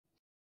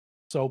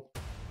So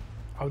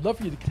I would love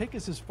for you to take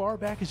us as far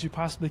back as you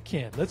possibly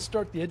can. Let's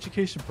start the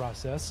education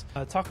process.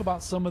 Talk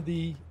about some of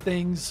the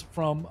things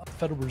from the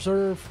Federal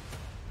Reserve,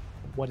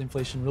 what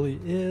inflation really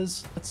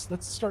is.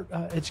 Let's start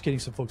educating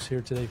some folks here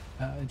today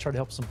and try to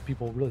help some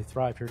people really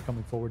thrive here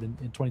coming forward in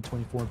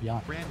 2024 and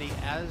beyond. Randy,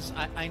 as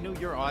I know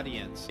your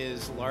audience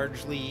is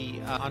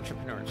largely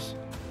entrepreneurs,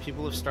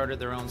 people who've started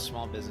their own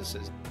small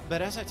businesses.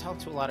 But as I talk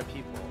to a lot of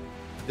people,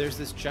 there's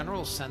this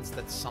general sense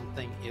that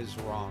something is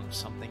wrong,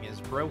 something is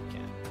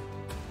broken.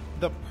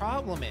 The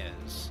problem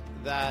is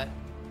that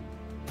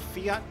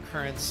fiat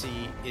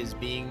currency is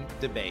being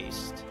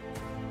debased,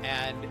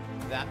 and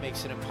that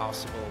makes it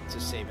impossible to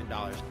save in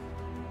dollars.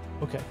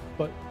 Okay,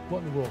 but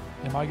what in the world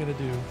am I going to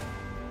do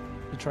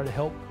to try to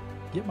help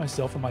get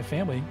myself and my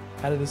family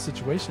out of this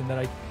situation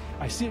that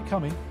I see it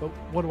coming, but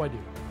what do I do?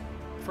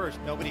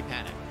 First, nobody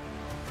panic.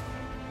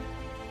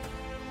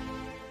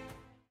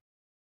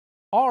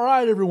 All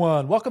right,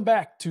 everyone, welcome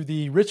back to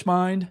the Rich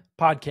Mind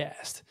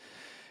Podcast.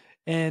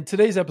 And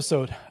today's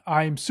episode,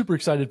 I'm super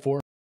excited for.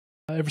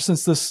 Ever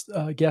since this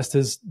guest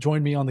has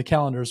joined me on the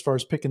calendar as far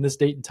as picking this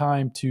date and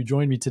time to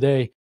join me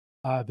today,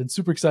 I've been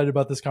super excited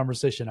about this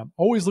conversation. I'm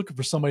always looking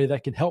for somebody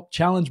that can help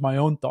challenge my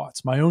own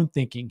thoughts, my own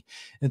thinking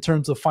in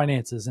terms of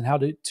finances and how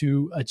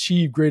to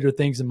achieve greater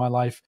things in my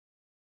life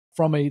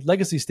from a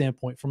legacy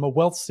standpoint, from a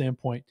wealth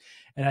standpoint.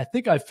 And I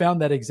think I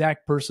found that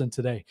exact person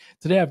today.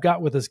 Today, I've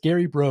got with us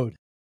Gary Brode.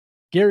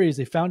 Gary is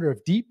a founder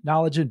of Deep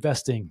Knowledge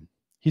Investing.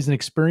 He's an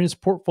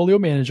experienced portfolio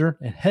manager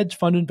and hedge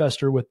fund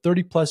investor with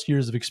 30 plus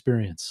years of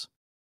experience.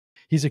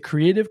 He's a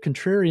creative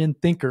contrarian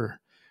thinker,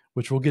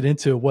 which we'll get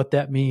into what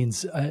that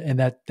means. And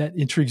that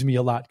intrigues me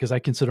a lot because I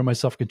consider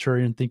myself a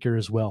contrarian thinker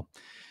as well.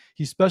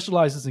 He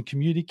specializes in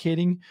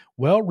communicating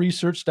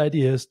well-researched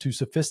ideas to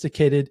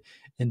sophisticated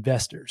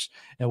investors.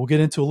 And we'll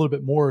get into a little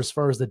bit more as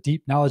far as the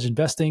Deep Knowledge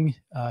Investing,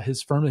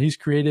 his firm that he's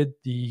created,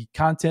 the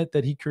content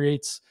that he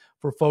creates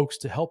for folks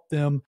to help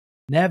them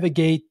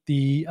navigate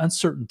the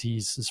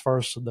uncertainties as far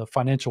as the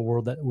financial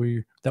world that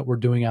we're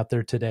doing out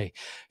there today.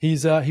 He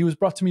was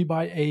brought to me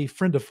by a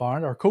friend of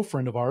ours, our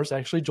co-friend of ours,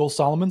 actually, Joel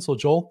Solomon. So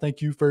Joel,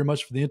 thank you very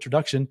much for the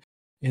introduction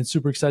and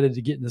super excited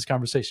to get in this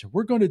conversation.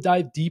 We're going to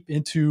dive deep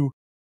into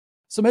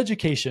some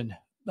education.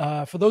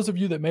 For those of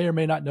you that may or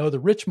may not know, the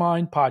Rich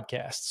Mind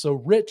Podcast.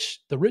 So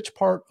the rich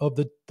part of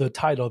the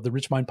title of the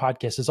Rich Mind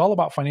Podcast is all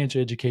about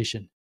financial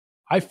education.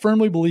 I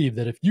firmly believe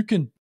that if you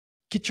can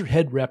get your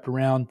head wrapped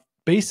around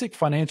basic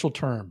financial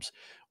terms,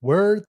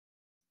 where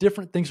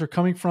different things are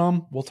coming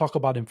from. We'll talk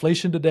about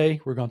inflation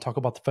today. We're going to talk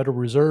about the Federal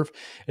Reserve.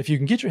 If you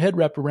can get your head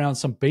wrapped around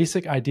some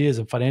basic ideas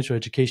in financial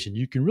education,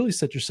 you can really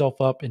set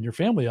yourself up and your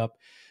family up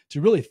to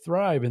really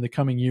thrive in the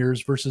coming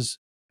years versus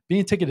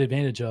being taken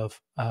advantage of.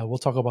 We'll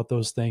talk about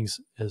those things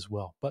as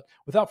well. But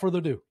without further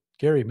ado,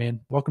 Gary, man,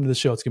 welcome to the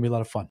show. It's going to be a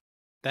lot of fun.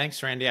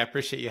 Thanks, Randy. I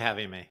appreciate you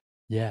having me.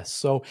 Yes.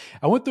 So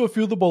I went through a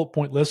few of the bullet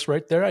point lists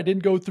right there. I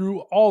didn't go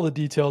through all the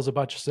details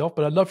about yourself,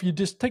 but I'd love for you to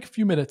just take a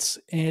few minutes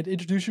and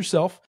introduce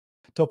yourself,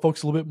 tell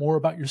folks a little bit more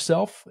about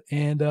yourself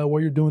and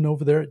what you're doing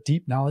over there at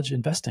Deep Knowledge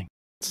Investing.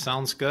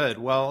 Sounds good.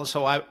 Well,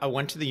 so I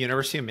went to the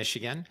University of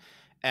Michigan,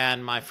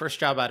 and my first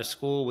job out of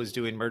school was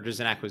doing mergers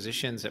and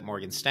acquisitions at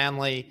Morgan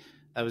Stanley.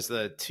 That was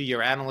the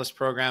 2-year analyst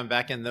program.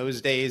 Back in those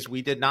days,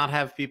 we did not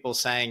have people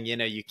saying,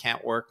 you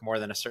can't work more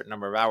than a certain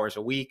number of hours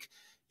a week.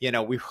 We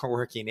were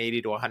working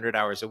 80 to 100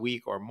 hours a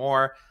week or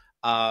more.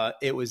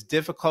 It was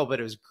difficult, but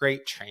it was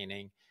great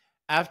training.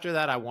 After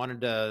that, I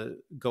wanted to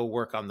go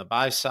work on the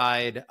buy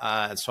side.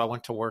 And so I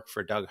went to work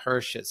for Doug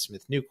Hirsch at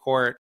Smith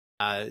Newcourt.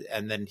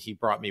 And then he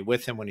brought me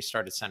with him when he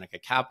started Seneca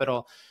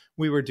Capital.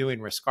 We were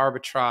doing risk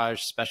arbitrage,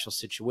 special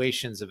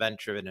situations,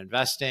 event-driven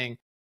investing.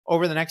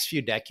 Over the next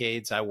few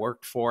decades, I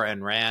worked for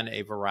and ran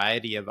a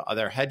variety of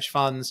other hedge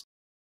funds,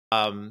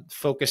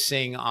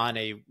 focusing on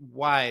a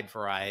wide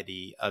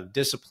variety of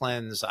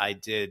disciplines. I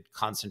did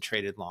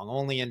concentrated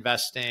long-only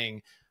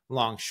investing,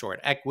 long-short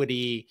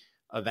equity,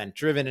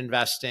 event-driven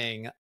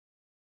investing.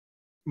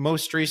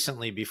 Most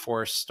recently,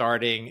 before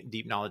starting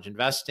Deep Knowledge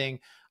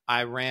Investing,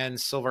 I ran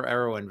Silver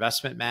Arrow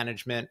Investment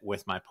Management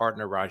with my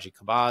partner, Raji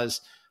Kabaz.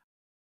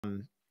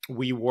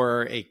 We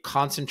were a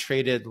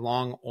concentrated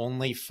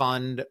long-only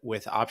fund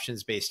with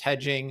options-based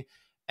hedging.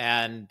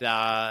 And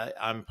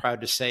I'm proud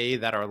to say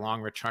that our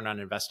long return on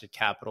invested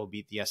capital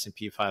beat the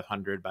S&P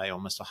 500 by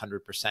almost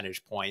 100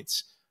 percentage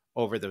points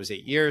over those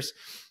 8 years.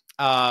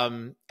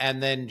 And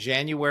then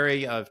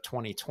January of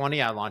 2020,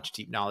 I launched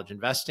Deep Knowledge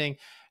Investing.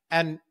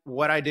 And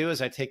what I do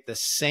is I take the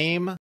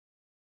same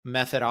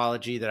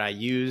methodology that I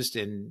used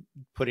in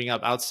putting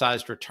up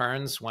outsized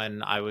returns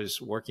when I was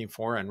working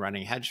for and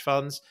running hedge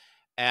funds,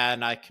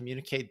 and I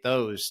communicate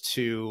those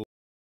to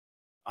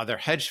other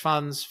hedge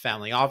funds,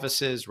 family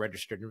offices,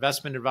 registered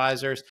investment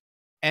advisors,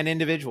 and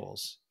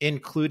individuals,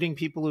 including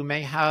people who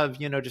may have,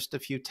 just a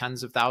few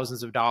tens of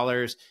thousands of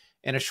dollars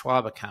in a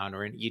Schwab account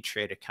or an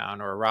E-Trade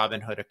account or a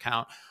Robinhood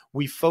account.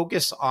 We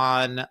focus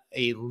on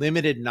a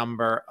limited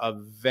number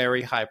of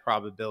very high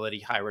probability,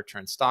 high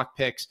return stock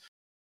picks.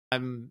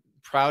 I'm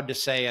proud to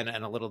say, and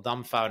a little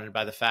dumbfounded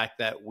by the fact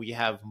that we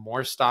have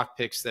more stock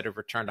picks that have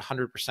returned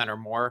 100% or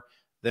more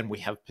than we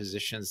have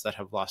positions that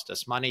have lost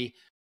us money.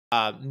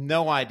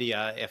 No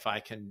idea if I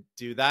can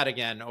do that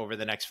again over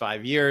the next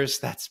 5 years.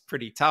 That's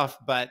pretty tough,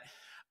 but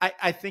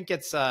I think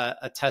it's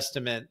a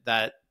testament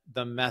that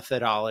the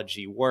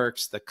methodology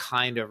works, the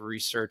kind of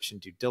research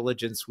and due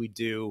diligence we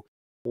do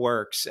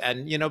works.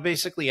 And,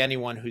 basically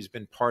anyone who's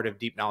been part of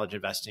deep knowledge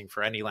investing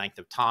for any length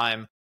of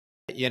time,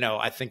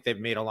 I think they've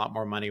made a lot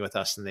more money with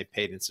us than they've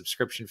paid in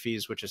subscription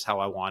fees, which is how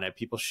I want it.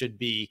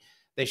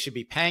 They should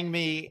be paying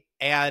me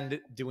and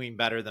doing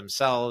better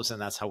themselves.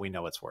 And that's how we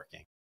know it's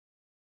working.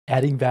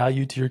 Adding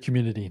value to your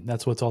community.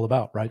 That's what it's all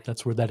about, right?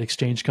 That's where that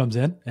exchange comes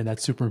in. And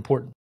that's super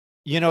important.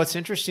 It's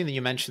interesting that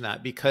you mentioned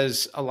that,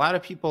 because a lot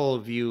of people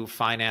view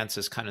finance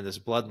as kind of this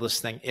bloodless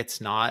thing.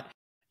 It's not.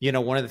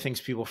 One of the things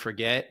people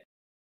forget,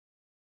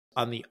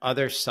 on the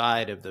other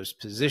side of those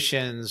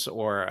positions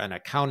or an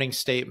accounting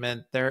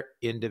statement, they're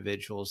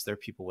individuals. They're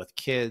people with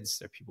kids.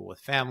 They're people with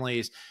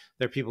families.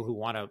 They're people who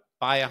want to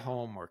buy a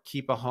home or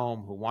keep a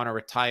home, who want to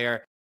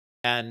retire.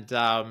 And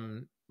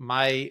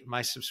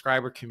my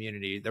subscriber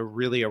community, they're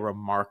really a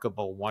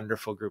remarkable,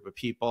 wonderful group of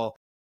people.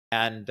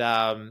 And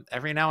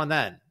every now and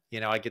then,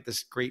 I get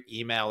this great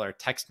email or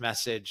text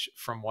message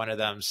from one of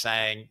them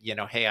saying,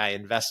 hey, I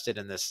invested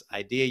in this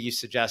idea you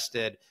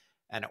suggested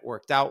and it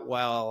worked out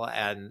well.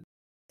 And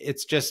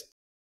it's just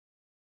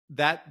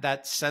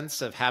that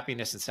sense of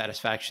happiness and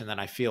satisfaction that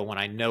I feel when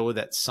I know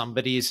that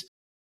somebody's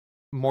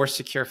more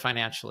secure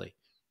financially,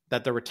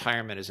 that their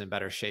retirement is in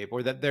better shape,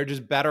 or that they're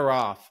just better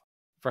off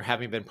for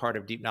having been part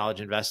of deep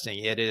knowledge investing.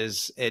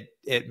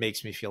 It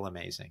makes me feel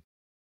amazing.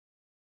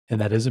 And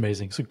that is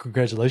amazing. So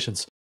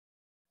congratulations.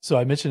 So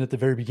I mentioned at the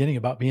very beginning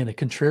about being a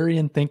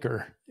contrarian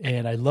thinker.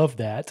 And I love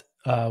that.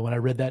 When I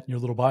read that in your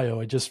little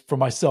bio, for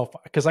myself,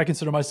 because I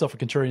consider myself a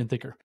contrarian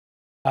thinker.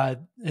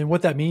 And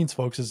what that means,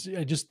 folks, is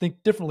I just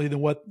think differently than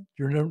what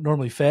you're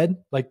normally fed,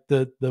 like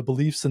the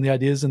beliefs and the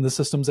ideas and the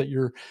systems that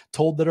you're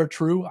told that are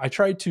true. I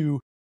try to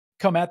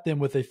come at them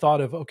with a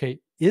thought of, okay,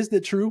 is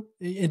that true?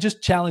 And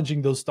just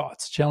challenging those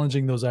thoughts,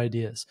 challenging those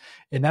ideas.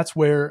 And that's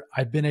where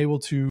I've been able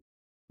to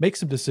make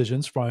some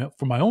decisions from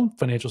my own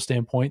financial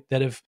standpoint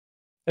that have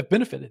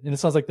benefited. And it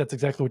sounds like that's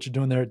exactly what you're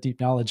doing there at Deep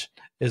Knowledge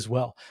as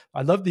well.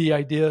 I love the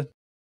idea.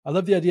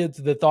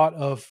 The thought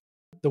of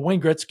the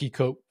Wayne Gretzky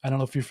quote. I don't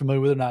know if you're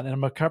familiar with it or not, and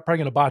I'm probably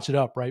going to botch it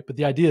up, right? But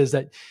the idea is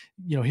that,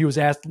 he was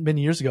asked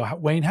many years ago,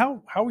 Wayne,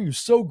 how are you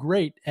so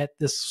great at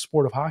this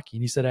sport of hockey?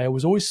 And he said, I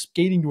was always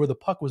skating to where the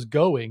puck was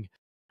going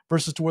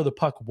versus to where the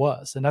puck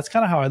was. And that's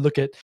kind of how I look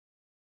at,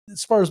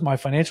 as far as my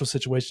financial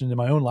situation in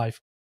my own life,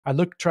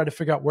 try to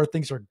figure out where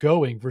things are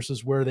going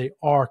versus where they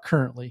are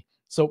currently.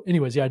 So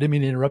anyways, I didn't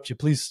mean to interrupt you.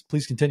 Please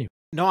continue.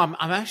 No, I'm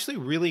actually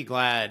really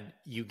glad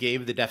you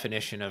gave the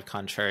definition of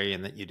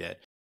contrarian that you did.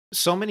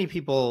 So many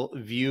people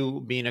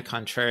view being a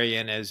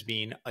contrarian as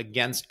being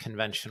against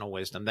conventional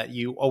wisdom, that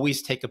you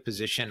always take a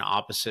position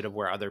opposite of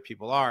where other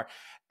people are.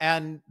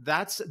 And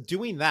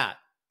doing that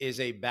is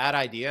a bad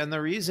idea. And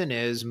the reason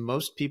is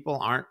most people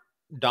aren't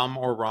dumb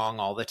or wrong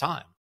all the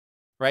time,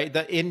 right?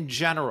 In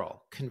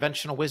general,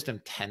 conventional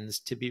wisdom tends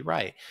to be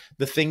right.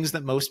 The things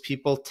that most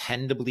people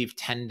tend to believe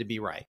tend to be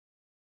right.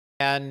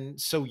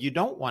 And so you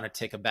don't want to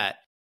take a bet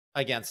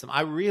against them.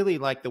 I really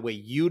like the way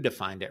you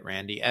defined it,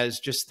 Randy,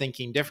 as just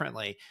thinking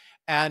differently.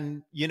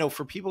 And,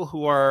 for people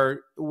who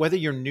are, whether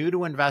you're new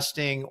to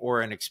investing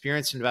or an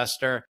experienced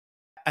investor,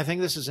 I think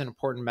this is an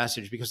important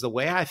message, because the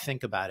way I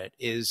think about it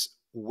is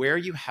where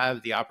you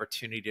have the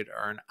opportunity to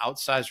earn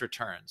outsized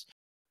returns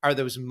are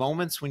those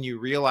moments when you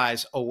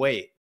realize, oh,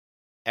 wait,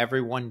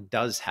 everyone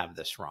does have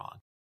this wrong.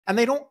 And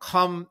they don't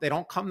come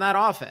that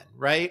often,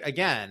 right?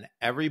 Again,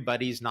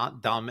 everybody's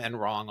not dumb and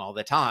wrong all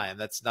the time.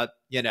 That's not,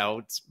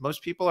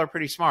 most people are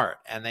pretty smart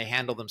and they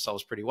handle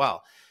themselves pretty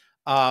well,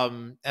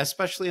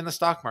 especially in the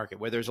stock market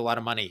where there's a lot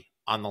of money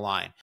on the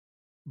line.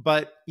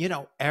 But,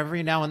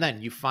 every now and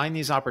then you find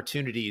these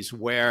opportunities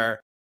where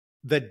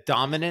the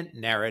dominant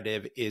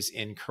narrative is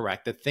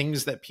incorrect. The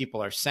things that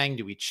people are saying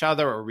to each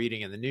other or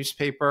reading in the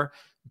newspaper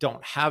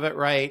don't have it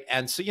right.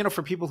 And so,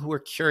 for people who are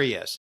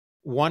curious,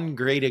 one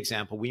great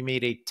example, we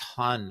made a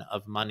ton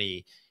of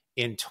money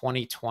in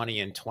 2020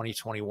 and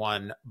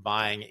 2021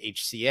 buying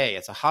HCA.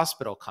 It's a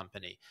hospital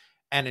company.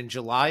 And in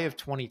July of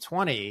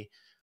 2020,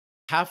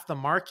 half the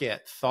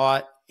market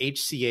thought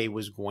HCA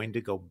was going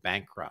to go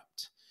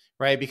bankrupt,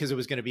 right? Because it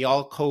was going to be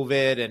all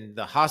COVID and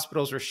the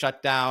hospitals were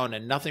shut down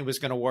and nothing was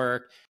going to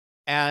work.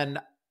 And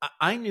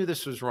I knew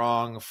this was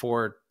wrong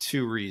for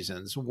two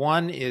reasons.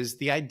 One is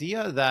the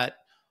idea that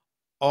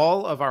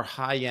all of our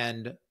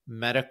high-end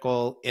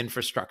medical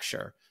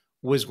infrastructure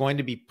was going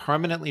to be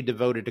permanently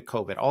devoted to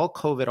COVID,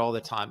 all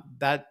the time.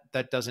 That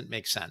doesn't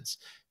make sense.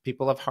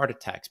 People have heart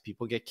attacks,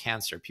 people get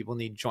cancer, people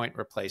need joint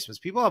replacements,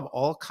 people have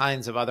all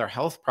kinds of other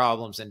health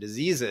problems and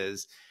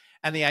diseases.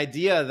 And the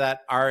idea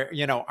that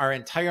our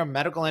entire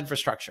medical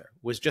infrastructure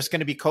was just going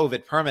to be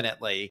COVID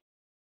permanently,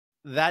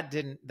 that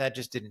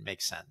just didn't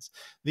make sense.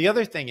 The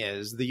other thing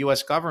is the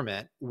US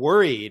government,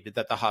 worried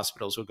that the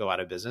hospitals would go out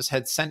of business,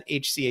 had sent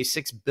HCA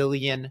 $6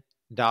 billion.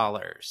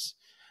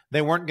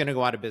 They weren't going to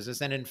go out of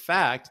business. And in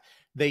fact,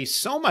 They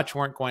so much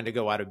weren't going to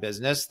go out of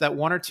business that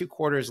 1 or 2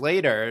 quarters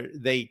later,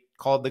 they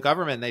called the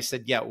government and they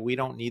said, yeah, we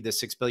don't need the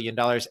 $6 billion.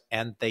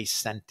 And they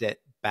sent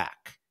it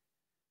back.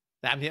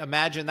 I mean,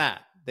 imagine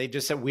that. They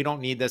just said, we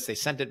don't need this. They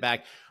sent it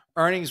back.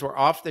 Earnings were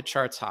off the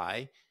charts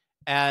high.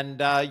 And,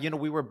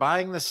 we were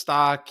buying the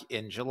stock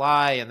in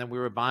July, and then we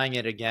were buying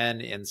it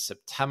again in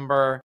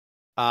September.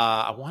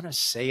 I want to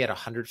say at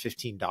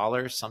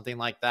 $115, something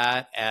like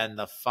that. And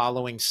the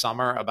following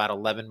summer, about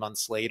 11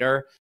 months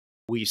later,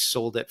 we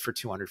sold it for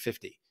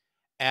 $250.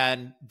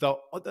 And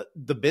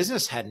the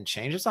business hadn't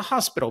changed. It's a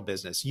hospital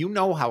business. You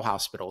know how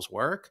hospitals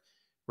work,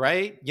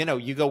 right?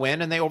 You go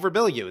in and they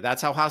overbill you.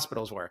 That's how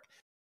hospitals work.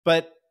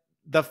 But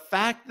the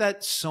fact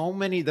that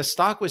the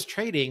stock was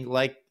trading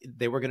like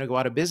they were going to go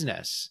out of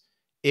business,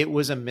 it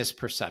was a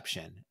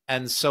misperception.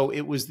 And so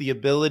it was the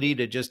ability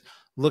to just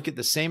look at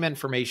the same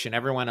information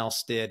everyone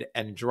else did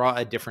and draw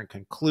a different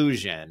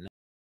conclusion.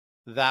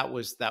 That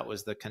was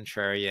the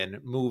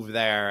contrarian move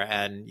there.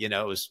 And,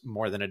 it was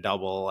more than a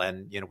double.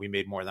 And, we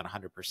made more than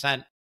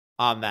 100%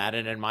 on that.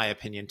 And in my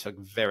opinion, took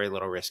very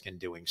little risk in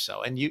doing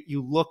so. And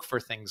you look for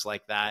things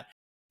like that.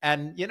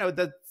 And,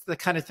 the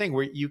kind of thing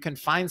where you can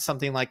find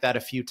something like that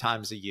a few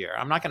times a year.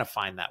 I'm not going to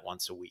find that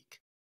once a week,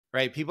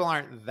 right? People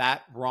aren't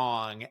that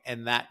wrong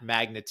in that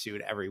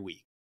magnitude every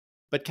week.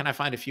 But can I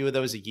find a few of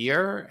those a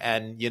year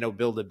and,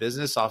 build a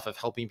business off of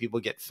helping people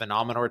get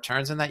phenomenal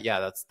returns in that?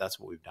 Yeah, that's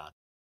what we've done.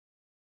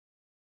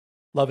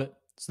 Love it.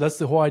 So that's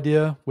the whole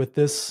idea with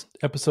this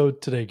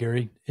episode today,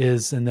 Gary,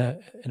 is in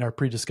our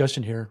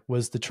pre-discussion here,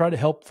 was to try to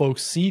help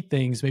folks see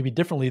things maybe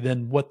differently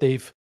than what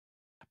they've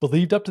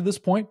believed up to this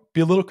point.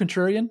 Be a little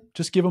contrarian,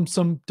 just give them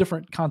some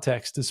different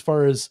context as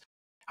far as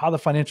how the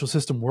financial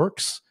system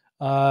works,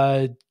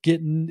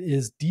 getting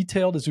as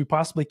detailed as we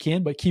possibly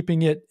can, but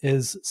keeping it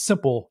as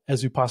simple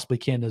as we possibly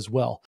can as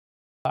well.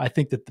 I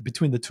think that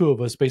between the two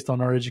of us, based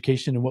on our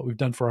education and what we've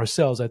done for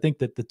ourselves, I think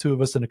that the two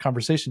of us in a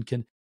conversation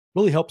can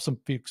really help some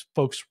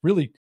folks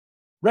really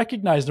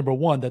recognize, number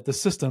one, that the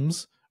system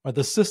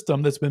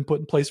that's been put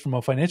in place from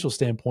a financial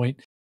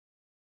standpoint,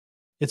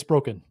 it's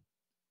broken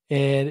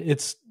and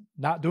it's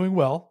not doing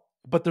well,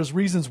 but there's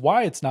reasons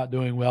why it's not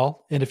doing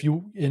well. And if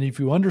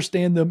you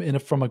understand them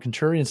from a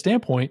contrarian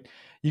standpoint,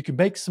 you can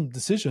make some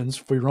decisions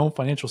for your own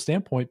financial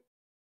standpoint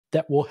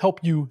that will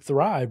help you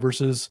thrive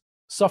versus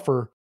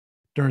suffer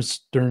during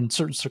certain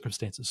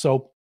circumstances.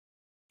 So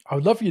I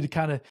would love for you to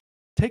kind of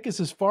take us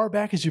as far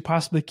back as you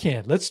possibly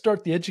can. Let's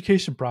start the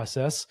education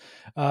process.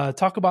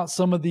 Talk about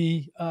some of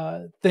the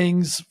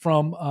things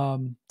from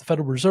the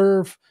Federal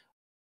Reserve,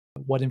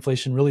 what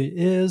inflation really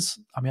is.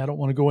 I mean, I don't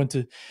want to go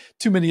into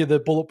too many of the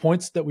bullet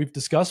points that we've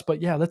discussed,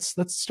 but yeah, let's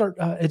start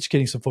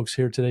educating some folks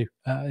here today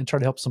and try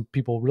to help some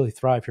people really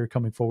thrive here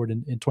coming forward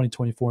in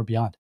 2024 and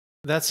beyond.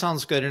 That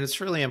sounds good. And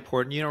it's really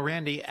important.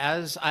 Randy,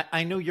 as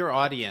I know your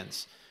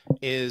audience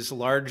is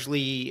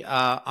largely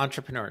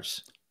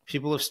entrepreneurs.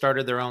 People have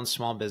started their own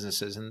small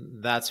businesses,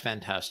 and that's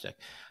fantastic.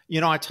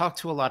 I talk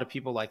to a lot of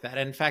people like that.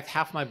 And in fact,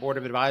 half my board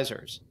of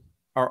advisors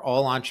are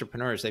all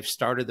entrepreneurs. They've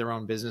started their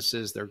own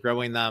businesses. They're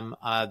growing them.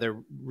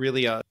 They're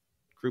really a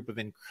group of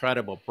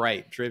incredible,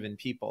 bright, driven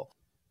people.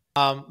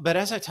 But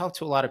as I talk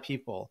to a lot of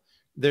people,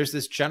 there's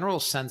this general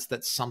sense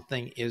that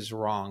something is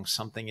wrong,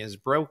 something is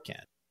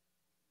broken.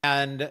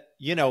 And,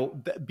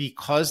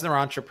 because they're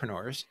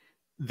entrepreneurs,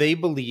 they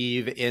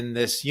believe in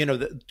this,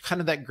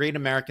 kind of that great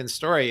American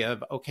story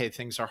of, okay,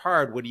 things are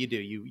hard. What do?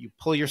 You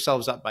pull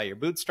yourselves up by your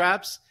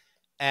bootstraps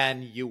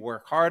and you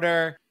work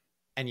harder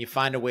and you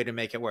find a way to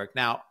make it work.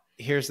 Now,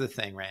 here's the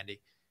thing,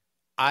 Randy.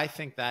 I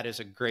think that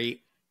is a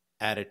great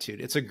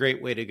attitude. It's a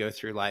great way to go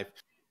through life.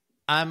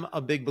 I'm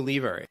a big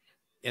believer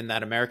in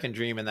that American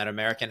dream and that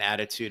American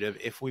attitude of,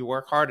 if we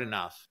work hard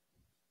enough,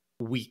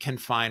 we can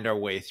find our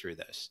way through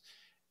this.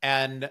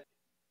 And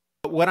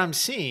what I'm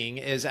seeing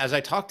is, as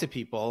I talk to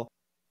people,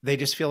 they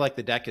just feel like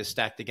the deck is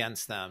stacked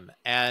against them.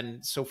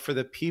 And so for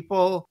the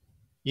people,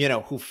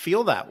 who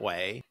feel that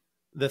way,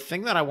 the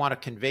thing that I want to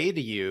convey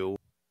to you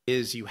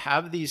is, you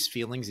have these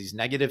feelings, these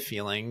negative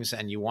feelings,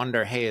 and you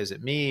wonder, hey, is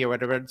it me or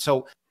whatever?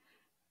 So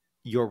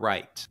you're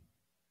right.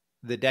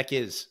 The deck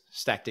is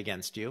stacked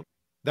against you.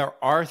 There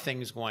are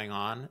things going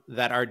on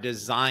that are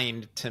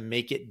designed to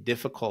make it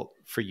difficult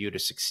for you to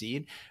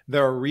succeed.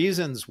 There are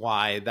reasons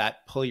why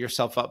that pull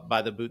yourself up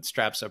by the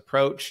bootstraps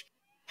approach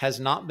has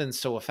not been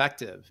so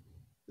effective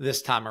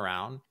this time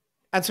around.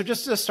 And so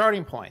just as a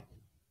starting point,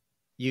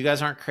 you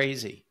guys aren't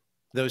crazy.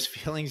 Those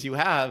feelings you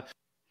have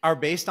are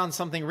based on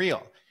something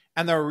real.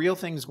 And there are real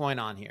things going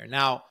on here.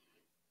 Now,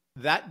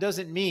 that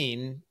doesn't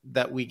mean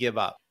that we give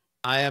up.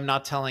 I am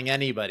not telling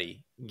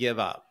anybody give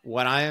up.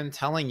 What I am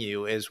telling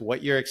you is,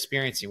 what you're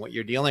experiencing, what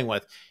you're dealing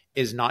with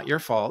is not your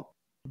fault,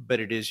 but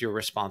it is your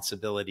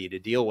responsibility to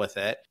deal with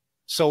it.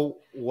 So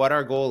what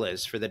our goal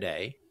is for the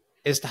day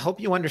is to help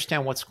you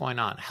understand what's going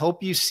on,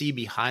 help you see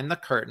behind the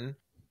curtain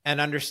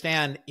and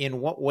understand in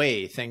what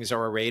way things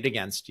are arrayed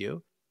against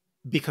you.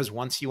 Because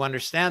once you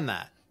understand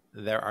that,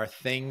 there are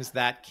things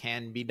that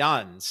can be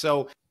done.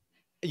 So,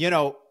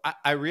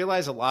 I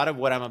realize a lot of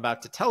what I'm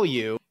about to tell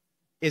you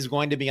is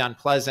going to be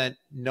unpleasant.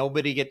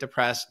 Nobody get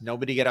depressed.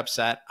 Nobody get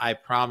upset. I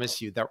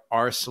promise you, there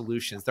are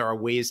solutions. There are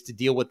ways to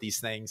deal with these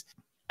things,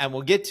 and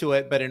we'll get to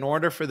it. But in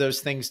order for those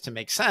things to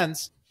make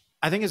sense,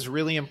 I think it's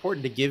really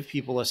important to give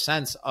people a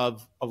sense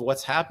of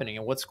what's happening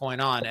and what's going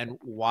on and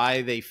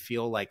why they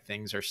feel like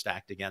things are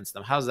stacked against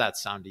them. How's that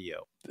sound to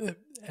you?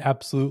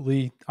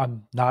 Absolutely.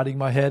 I'm nodding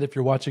my head if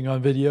you're watching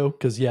on video,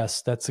 because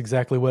yes, that's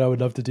exactly what I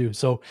would love to do.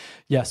 So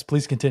yes,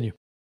 please continue.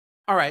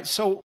 All right.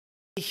 So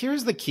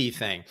here's the key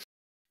thing.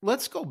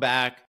 Let's go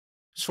back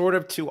sort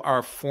of to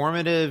our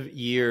formative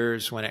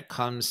years when it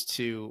comes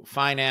to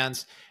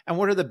finance, and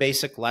what are the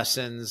basic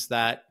lessons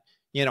that,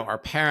 our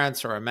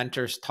parents or our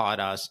mentors taught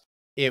us.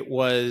 It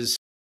was,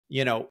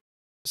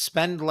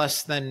 spend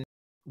less than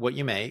what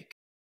you make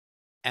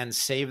and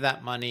save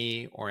that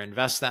money or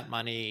invest that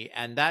money.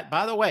 And that,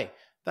 by the way,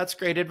 that's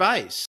great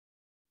advice.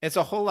 It's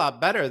a whole lot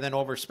better than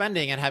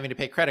overspending and having to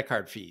pay credit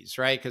card fees,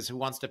 right? Because who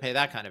wants to pay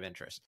that kind of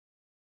interest?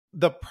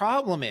 The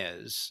problem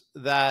is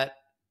that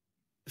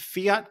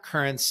fiat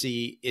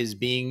currency is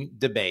being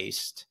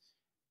debased,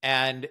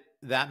 and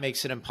that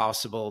makes it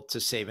impossible to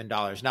save in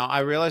dollars. Now, I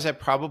realize I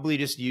probably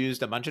just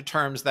used a bunch of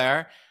terms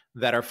there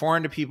that are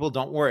foreign to people.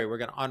 Don't worry, we're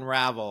going to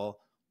unravel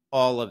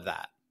all of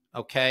that.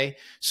 Okay.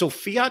 So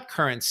fiat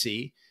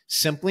currency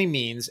simply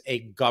means a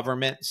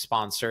government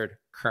sponsored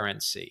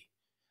currency.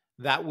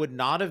 That would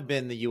not have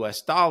been the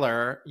US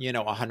dollar,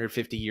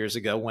 150 years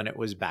ago when it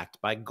was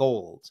backed by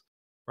gold,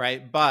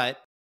 right? But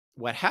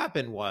what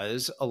happened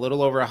was a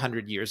little over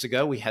 100 years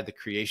ago, we had the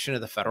creation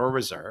of the Federal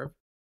Reserve.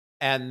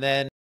 And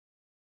then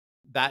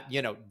that,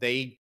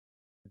 they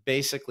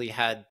basically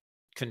had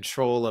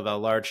control of a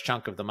large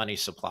chunk of the money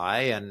supply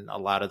and a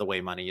lot of the way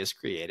money is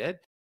created.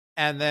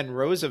 And then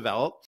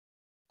Roosevelt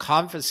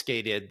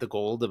confiscated the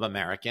gold of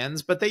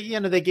Americans, but they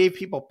gave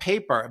people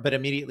paper, but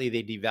immediately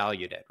they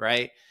devalued it,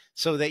 right?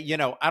 So that,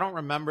 I don't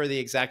remember the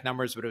exact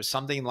numbers, but it was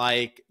something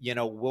like,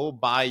 we'll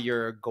buy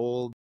your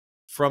gold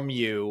from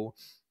you,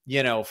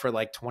 for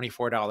like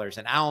 $24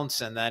 an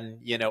ounce. And then,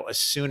 as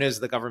soon as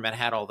the government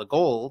had all the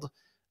gold,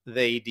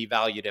 they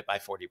devalued it by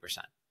 40%.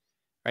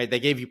 Right?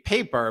 They gave you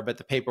paper, but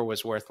the paper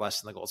was worth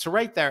less than the gold. So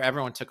right there,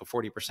 everyone took a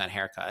 40%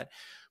 haircut,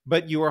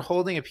 but you were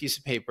holding a piece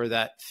of paper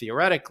that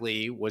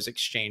theoretically was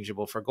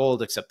exchangeable for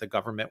gold, except the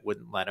government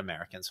wouldn't let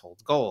Americans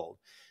hold gold.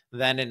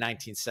 Then in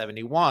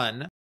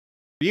 1971,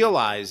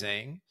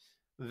 realizing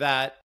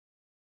that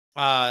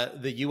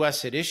the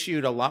US had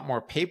issued a lot more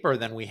paper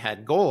than we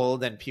had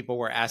gold, and people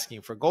were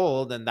asking for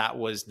gold, and that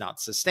was not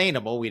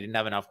sustainable. We didn't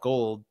have enough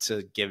gold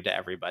to give to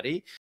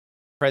everybody.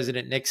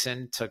 President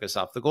Nixon took us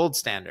off the gold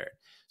standard.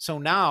 So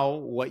now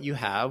what you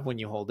have when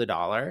you hold a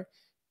dollar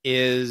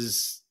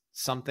is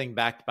something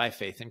backed by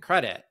faith and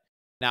credit.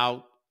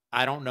 Now,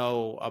 I don't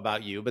know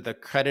about you, but the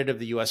credit of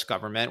the US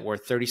government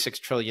worth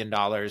 $36 trillion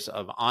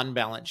of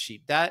on-balance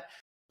sheet debt,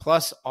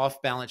 plus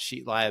off-balance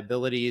sheet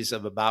liabilities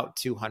of about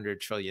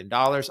 $200 trillion.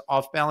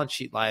 Off-balance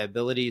sheet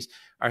liabilities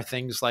are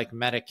things like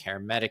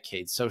Medicare,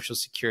 Medicaid, Social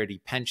Security,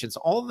 pensions,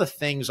 all the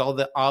things, all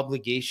the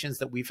obligations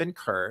that we've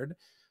incurred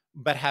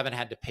but haven't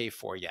had to pay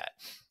for yet.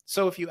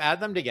 So if you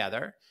add them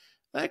together,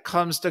 that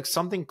comes to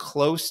something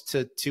close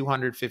to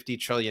 $250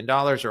 trillion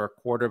or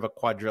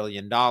 $250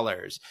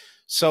 billion.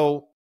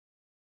 So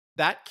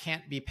that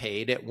can't be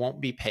paid. It won't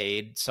be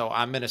paid. So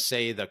I'm going to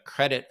say the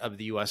credit of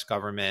the US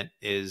government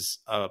is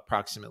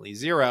approximately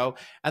zero.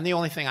 And the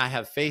only thing I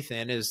have faith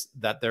in is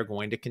that they're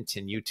going to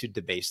continue to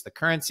debase the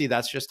currency.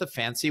 That's just a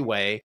fancy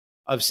way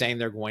of saying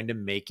they're going to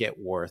make it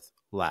worth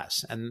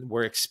less. And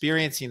we're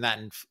experiencing that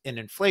in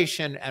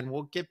inflation, and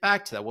we'll get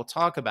back to that. We'll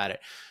talk about it.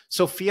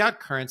 So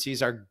fiat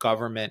currencies are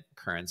government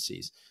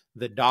currencies.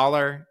 The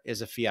dollar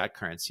is a fiat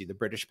currency, the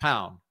British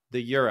pound,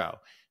 the euro,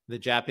 the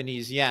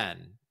Japanese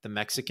yen, the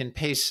Mexican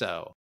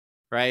peso,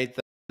 right?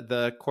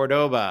 The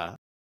Cordoba,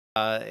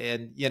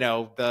 and,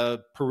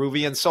 the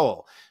Peruvian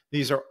sol.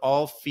 These are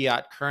all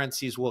fiat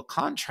currencies. We'll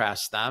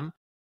contrast them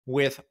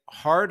with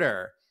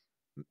harder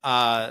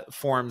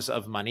forms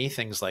of money,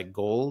 things like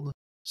gold,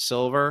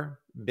 silver,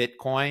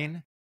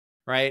 Bitcoin,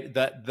 right?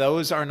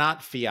 Those are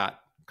not fiat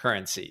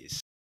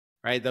currencies,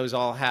 right? Those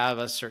all have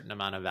a certain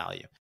amount of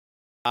value.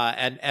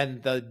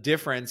 And the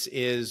difference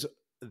is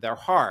they're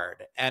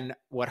hard. And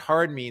what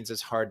hard means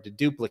is hard to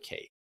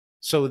duplicate.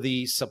 So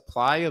the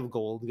supply of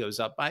gold goes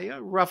up by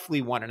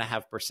roughly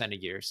 1.5%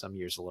 a year, some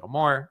years a little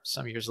more,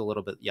 some years a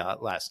little bit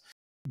less.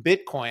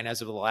 Bitcoin,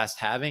 as of the last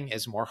halving,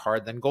 is more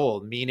hard than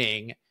gold,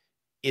 meaning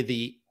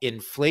the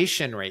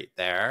inflation rate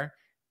there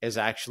is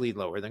actually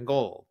lower than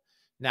gold.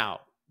 Now,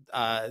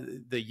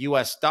 the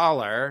US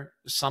dollar,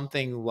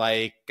 something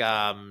like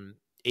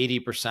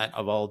 80%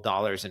 of all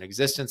dollars in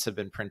existence have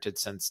been printed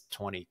since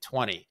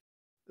 2020.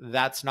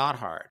 That's not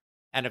hard.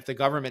 And if the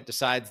government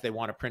decides they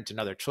want to print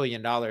another $1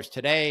 trillion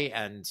today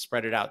and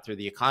spread it out through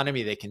the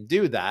economy, they can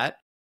do that.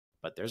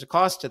 But there's a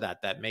cost to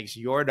that. That makes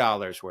your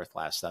dollars worth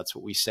less. That's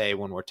what we say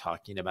when we're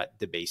talking about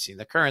debasing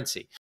the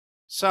currency.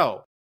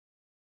 So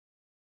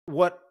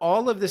what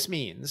all of this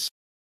means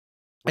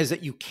is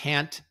that you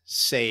can't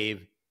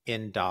save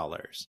in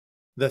dollars.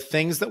 The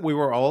things that we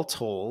were all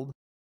told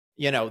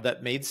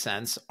that made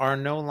sense are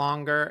no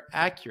longer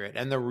accurate.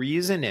 And the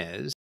reason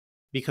is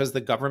because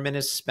the government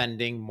is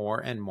spending more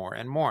and more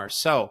and more.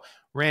 So,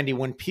 Randy,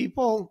 when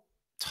people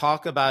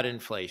talk about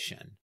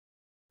inflation,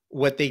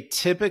 what they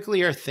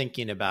typically are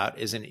thinking about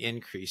is an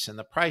increase in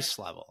the price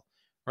level,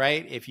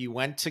 right? If you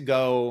went to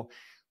go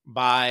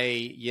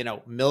buy,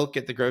 milk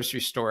at the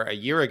grocery store a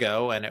year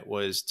ago and it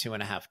was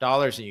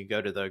 $2.50, and you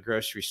go to the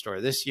grocery store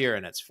this year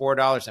and it's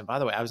 $4. And by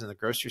the way, I was in the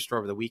grocery store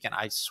over the weekend.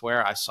 I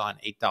swear I saw an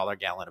 $8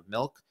 gallon of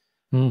milk.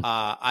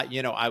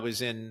 I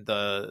was in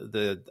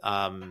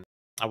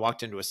I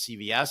walked into a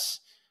CVS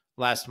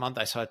last month.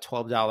 I saw a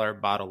 $12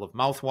 bottle of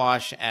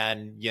mouthwash,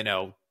 and,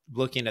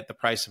 looking at the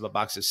price of a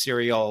box of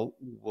cereal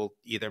will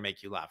either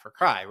make you laugh or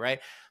cry, right?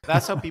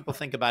 That's how people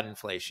think about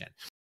inflation.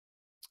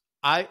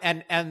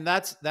 And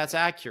that's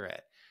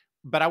accurate,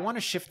 but I want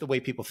to shift the way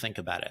people think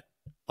about it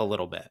a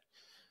little bit.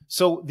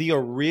 So the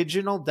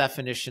original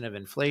definition of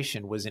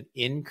inflation was an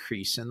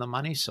increase in the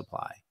money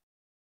supply.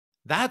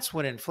 That's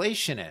what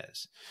inflation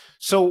is.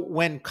 So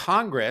when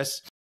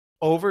Congress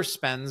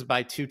overspends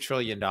by $2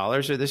 trillion,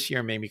 or this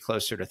year maybe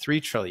closer to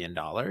 $3 trillion,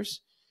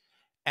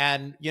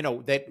 and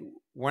that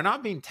we're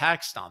not being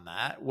taxed on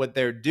that, what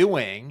they're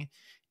doing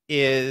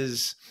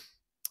is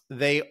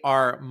they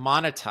are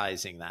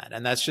monetizing that.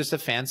 And that's just a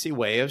fancy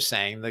way of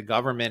saying the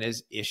government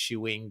is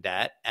issuing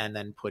debt and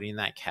then putting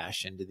that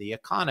cash into the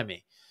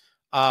economy.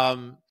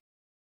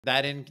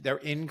 They're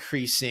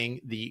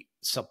increasing the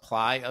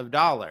supply of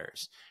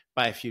dollars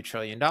by a few $1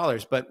 trillion.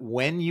 But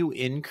when you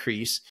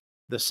increase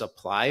the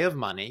supply of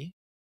money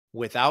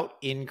without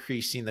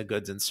increasing the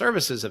goods and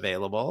services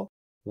available,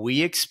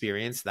 we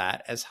experience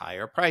that as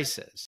higher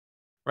prices,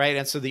 right?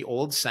 And so the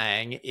old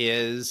saying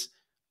is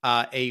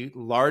a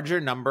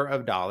larger number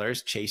of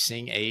dollars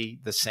chasing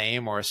the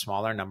same or a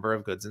smaller number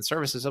of goods and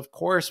services. Of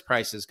course,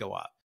 prices go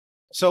up.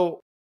 So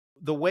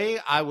the way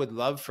I would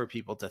love for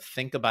people to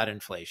think about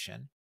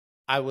inflation,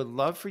 I would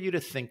love for you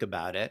to think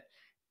about it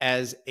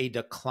as a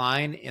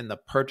decline in the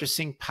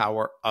purchasing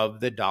power of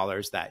the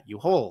dollars that you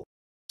hold.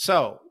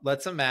 So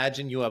let's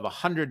imagine you have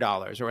 $100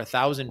 or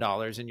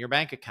 $1,000 in your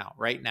bank account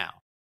right now.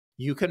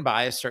 You can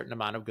buy a certain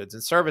amount of goods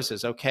and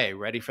services. Okay,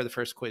 ready for the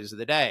first quiz of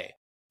the day.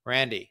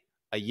 Randy,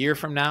 a year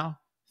from now,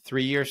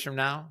 3 years from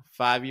now,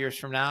 5 years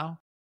from now,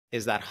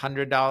 is that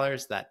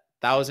 $100, that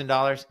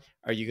 $1,000,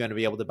 are you going to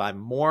be able to buy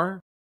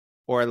more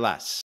or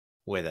less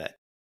with it?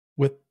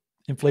 With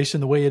inflation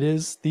the way it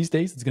is these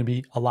days, it's going to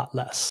be a lot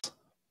less.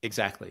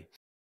 Exactly.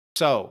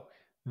 So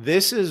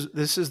this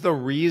is the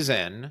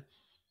reason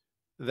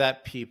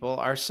that people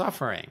are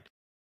suffering.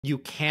 You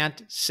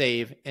can't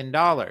save in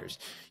dollars.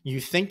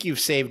 You think you've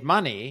saved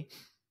money,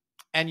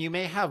 and you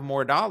may have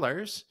more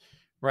dollars,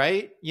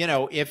 right?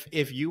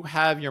 If you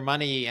have your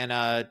money in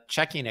a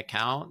checking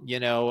account,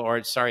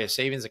 a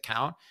savings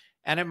account,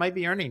 and it might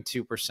be earning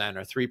 2%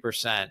 or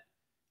 3%,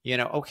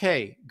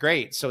 okay,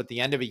 great. So at the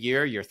end of a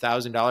year, your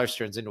 $1,000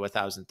 turns into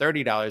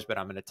 $1,030. But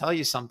I'm going to tell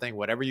you something,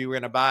 whatever you were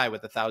going to buy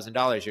with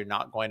 $1,000, you're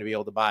not going to be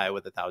able to buy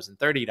with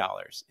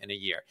 $1,030 in a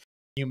year.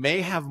 You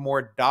may have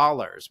more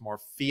dollars, more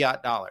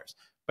fiat dollars,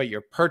 but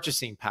your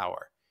purchasing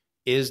power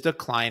is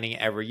declining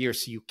every year.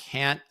 So you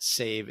can't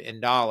save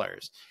in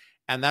dollars.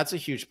 And that's a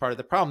huge part of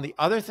the problem. The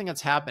other thing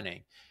that's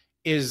happening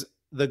is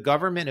the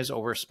government is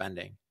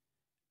overspending,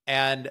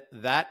 and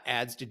that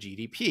adds to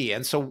GDP.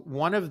 And so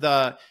one of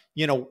the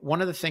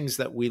things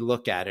that we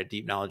look at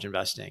Deep Knowledge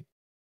Investing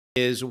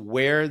is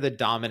where the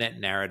dominant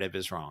narrative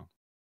is wrong.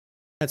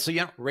 And so,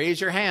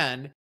 raise your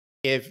hand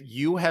if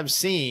you have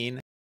seen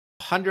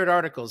 100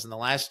 articles in the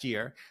last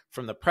year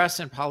from the press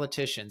and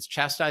politicians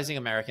chastising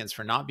Americans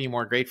for not being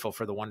more grateful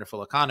for the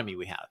wonderful economy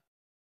we have,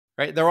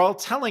 right? They're all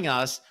telling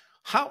us,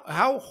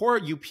 how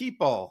horrid you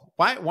people,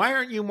 why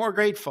aren't you more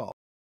grateful?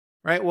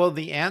 Right. Well,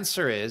 the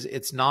answer is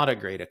it's not a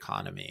great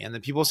economy. And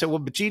then people say, well,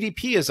 but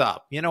GDP is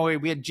up. We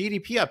had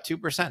GDP up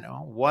 2%.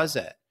 Oh, was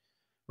it?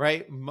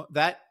 Right.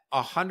 That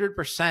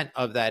 100%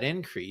 of that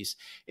increase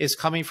is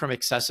coming from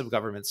excessive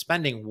government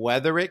spending,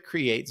 whether it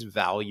creates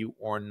value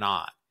or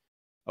not.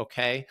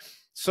 Okay.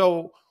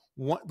 So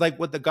what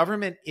the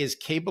government is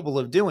capable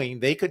of doing,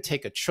 they could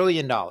take $1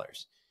 trillion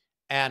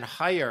and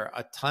hire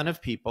a ton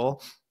of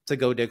people to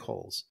go dig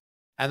holes.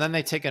 And then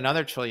they take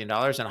another $1 trillion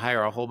and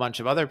hire a whole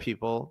bunch of other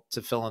people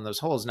to fill in those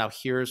holes. Now,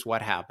 here's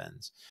what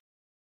happens.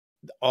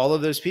 All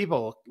of those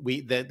people,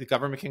 the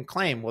government can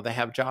claim, well, they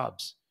have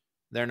jobs.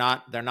 They're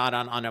not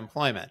on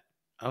unemployment.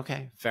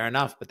 Okay, fair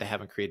enough, but they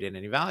haven't created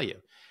any value.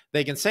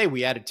 They can say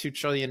we added $2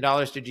 trillion to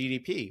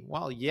GDP.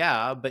 Well,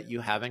 yeah, but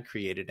you haven't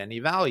created any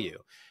value.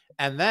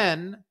 And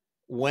then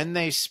when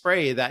they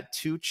spray that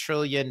 $2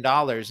 trillion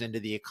into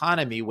the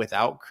economy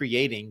without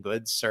creating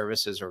goods,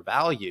 services, or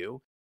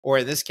value, or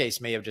in this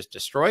case, may have just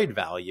destroyed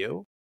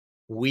value,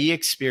 we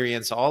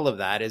experience all of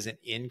that as an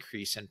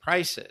increase in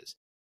prices.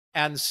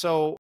 And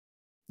so,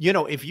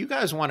 if you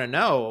guys want to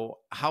know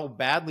how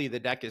badly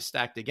the deck is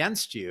stacked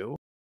against you,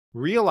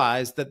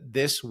 realize that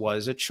this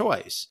was a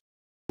choice.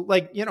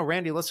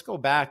 Randy, let's go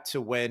back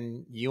to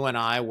when you and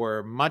I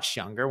were much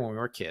younger, when we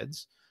were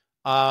kids.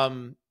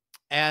 And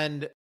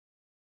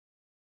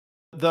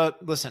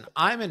Listen,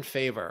 I'm in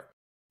favor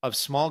of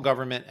small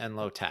government and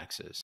low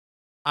taxes.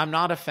 I'm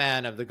not a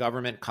fan of the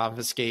government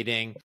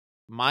confiscating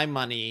my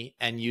money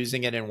and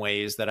using it in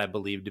ways that I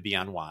believe to be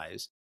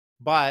unwise.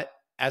 But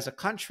as a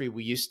country,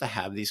 we used to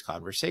have these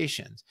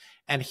conversations.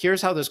 And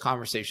here's how those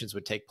conversations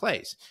would take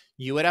place.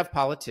 You would have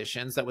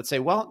politicians that would say,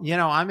 well,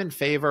 I'm in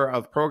favor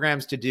of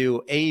programs to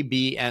do A,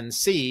 B, and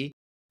C,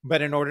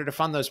 but in order to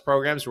fund those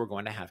programs, we're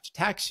going to have to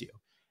tax you.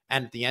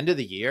 And at the end of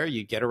the year,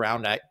 you get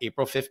around at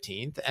April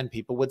 15th, and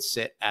people would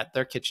sit at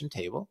their kitchen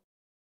table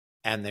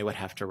and they would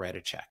have to write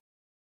a check.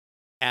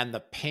 And the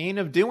pain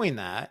of doing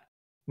that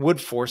would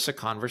force a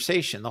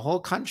conversation. The whole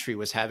country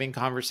was having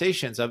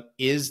conversations of,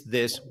 is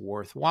this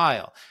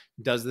worthwhile?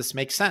 Does this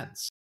make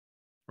sense?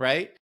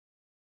 Right?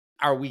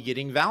 Are we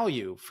getting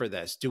value for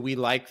this? Do we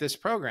like this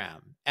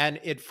program? And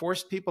it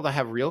forced people to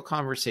have real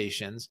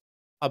conversations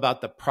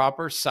about the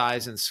proper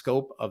size and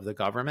scope of the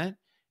government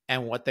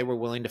and what they were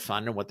willing to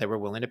fund and what they were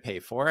willing to pay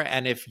for.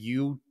 And if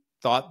you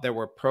thought there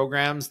were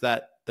programs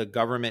that the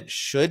government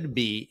should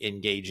be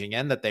engaging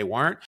in that they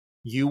weren't,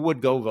 you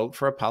would go vote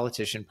for a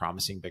politician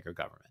promising bigger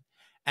government.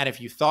 And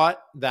if you thought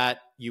that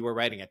you were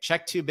writing a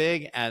check too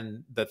big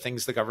and the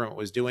things the government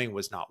was doing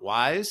was not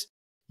wise,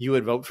 you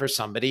would vote for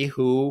somebody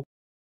who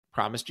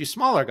promised you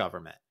smaller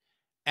government.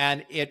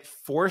 And it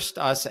forced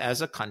us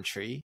as a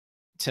country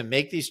to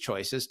make these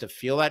choices, to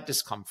feel that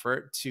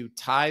discomfort, to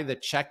tie the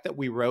check that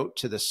we wrote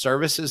to the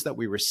services that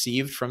we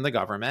received from the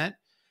government,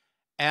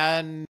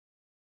 and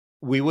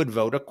we would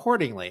vote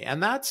accordingly.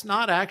 And that's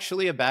not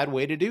actually a bad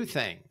way to do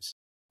things.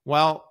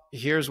 Well,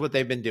 here's what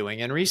they've been doing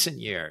in recent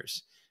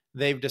years.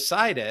 They've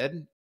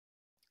decided,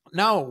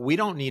 no, we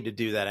don't need to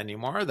do that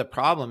anymore. The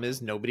problem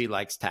is nobody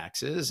likes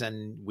taxes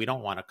and we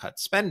don't want to cut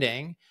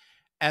spending.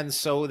 And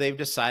so they've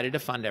decided to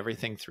fund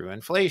everything through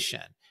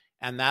inflation.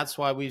 And that's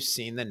why we've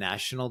seen the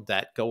national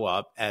debt go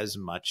up as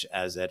much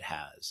as it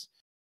has,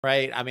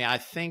 right? I mean, I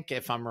think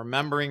if I'm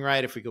remembering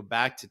right, if we go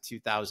back to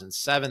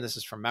 2007, this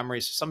is from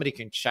memory, so somebody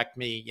can check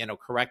me,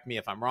 correct me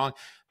if I'm wrong,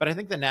 but I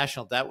think the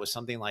national debt was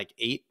something like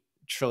 $8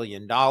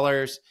 trillion.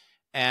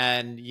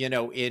 And,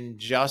 in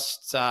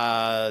just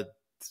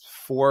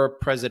 4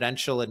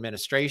 presidential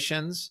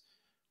administrations,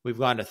 we've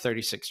gone to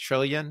 36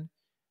 trillion.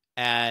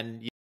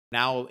 And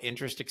now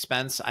interest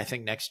expense, I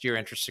think next year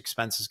interest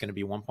expense is going to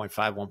be $1.5,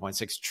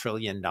 $1.6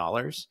 trillion.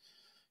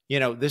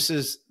 This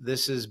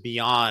is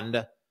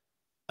beyond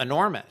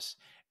enormous.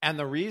 And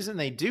the reason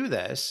they do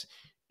this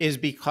is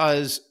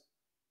because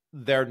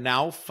they're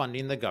now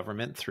funding the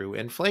government through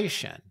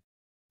inflation,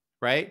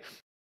 right?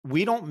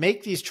 We don't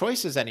make these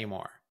choices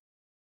anymore.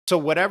 So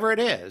whatever it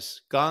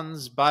is,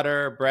 guns,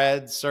 butter,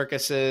 bread,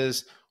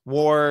 circuses,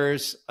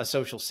 wars, a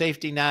social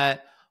safety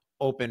net,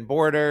 open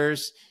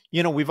borders,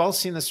 we've all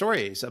seen the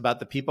stories about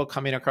the people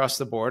coming across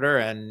the border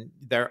and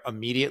they're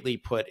immediately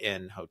put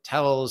in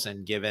hotels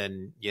and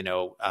given,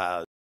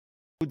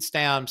 food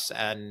stamps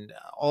and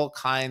all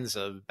kinds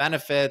of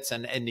benefits.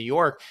 And in New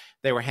York,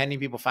 they were handing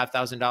people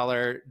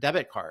 $5,000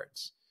 debit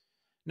cards.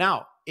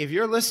 Now, if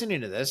you're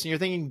listening to this and you're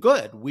thinking,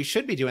 good, we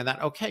should be doing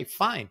that. Okay,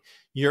 fine.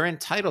 You're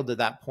entitled to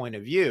that point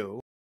of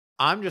view.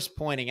 I'm just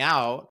pointing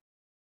out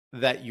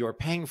that you're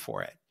paying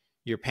for it.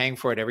 You're paying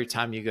for it every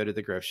time you go to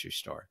the grocery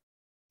store,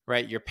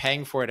 right? You're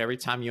paying for it every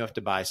time you have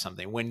to buy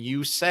something. When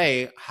you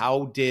say,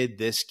 how did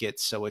this get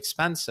so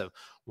expensive?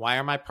 Why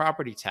are my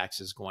property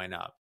taxes going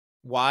up?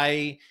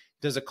 Why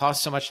does it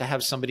cost so much to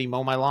have somebody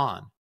mow my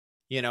lawn?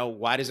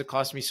 Why does it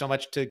cost me so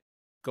much to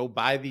go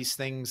buy these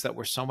things that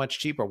were so much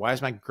cheaper? Why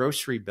is my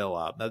grocery bill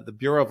up? The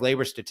Bureau of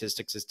Labor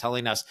Statistics is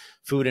telling us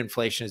food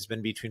inflation has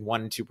been between 1%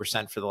 and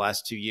 2% for the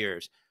last 2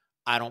 years.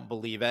 I don't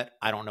believe it.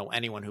 I don't know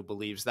anyone who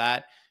believes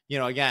that.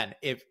 Again,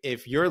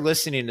 if you're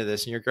listening to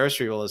this and your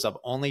grocery bill is up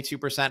only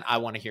 2%, I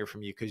want to hear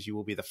from you because you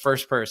will be the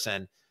first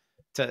person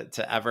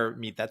to ever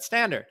meet that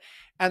standard.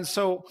 And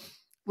so,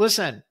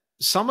 listen,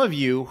 some of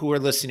you who are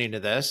listening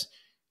to this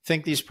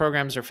think these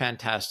programs are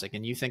fantastic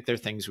and you think they're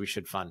things we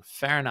should fund.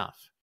 Fair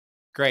enough.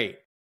 Great.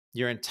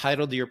 You're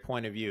entitled to your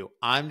point of view.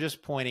 I'm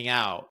just pointing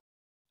out,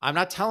 I'm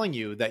not telling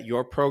you that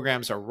your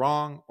programs are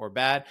wrong or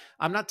bad.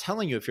 I'm not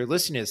telling you, if you're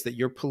listening to this, that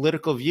your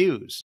political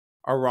views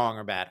are wrong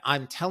or bad.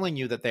 I'm telling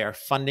you that they are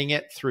funding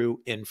it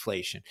through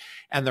inflation.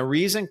 And the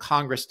reason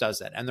Congress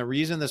does it and the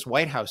reason this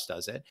White House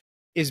does it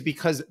is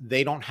because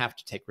they don't have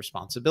to take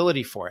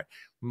responsibility for it.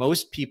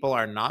 Most people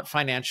are not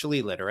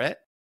financially literate.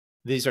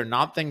 These are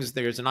not things,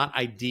 there's not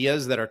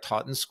ideas that are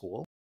taught in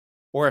school.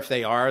 Or if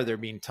they are, they're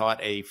being taught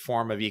a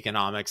form of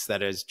economics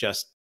that is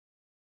just,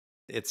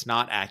 it's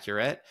not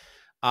accurate.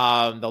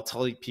 They'll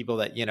tell people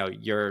that,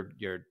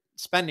 your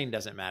spending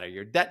doesn't matter.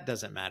 Your debt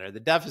doesn't matter. The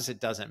deficit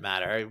doesn't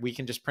matter. We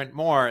can just print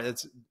more.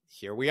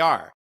 Here we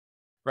are,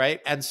 right?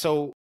 And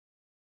so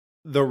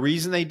the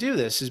reason they do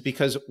this is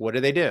because what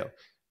do?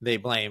 They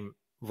blame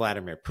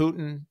Vladimir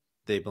Putin.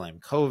 They blame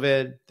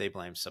COVID. They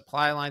blame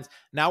supply lines.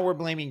 Now we're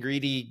blaming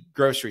greedy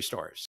grocery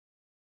stores.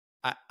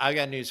 I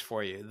got news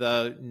for you.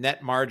 The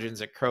net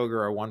margins at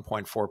Kroger are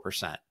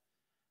 1.4%. All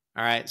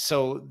right.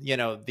 So,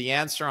 the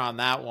answer on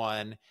that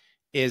one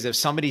is if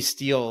somebody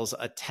steals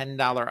a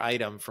 $10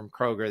 item from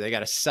Kroger, they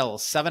got to sell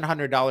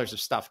 $700 of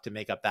stuff to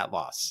make up that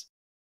loss.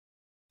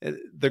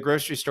 The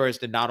grocery stores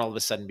did not all of a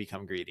sudden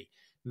become greedy.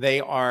 They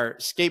are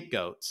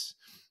scapegoats.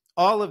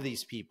 All of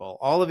these people,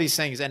 all of these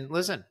things. And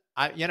listen,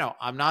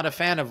 I'm not a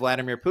fan of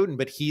Vladimir Putin,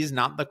 but he's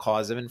not the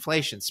cause of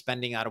inflation.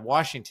 Spending out of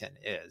Washington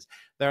is.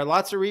 There are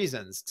lots of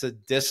reasons to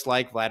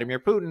dislike Vladimir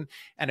Putin.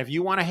 And if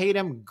you want to hate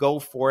him, go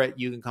for it.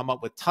 You can come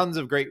up with tons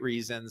of great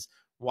reasons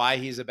why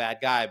he's a bad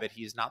guy, but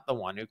he's not the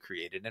one who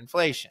created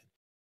inflation.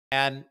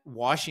 And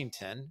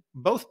Washington,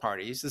 both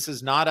parties, this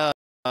is not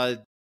a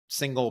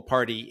single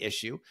party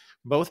issue.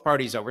 Both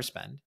parties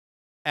overspend.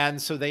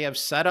 And so they have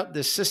set up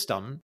this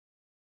system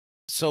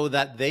so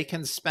that they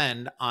can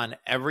spend on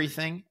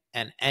everything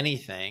and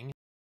anything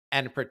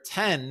and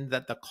pretend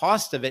that the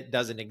cost of it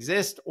doesn't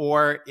exist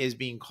or is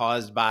being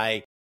caused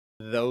by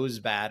those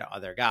bad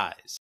other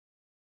guys.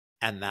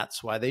 And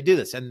that's why they do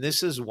this. And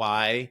this is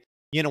why,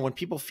 when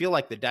people feel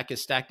like the deck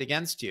is stacked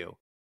against you,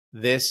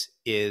 this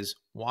is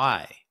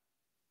why.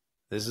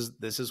 This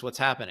is what's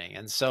happening.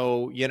 And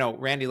so,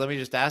 Randy, let me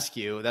just ask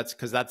you,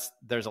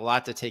 there's a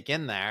lot to take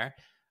in there.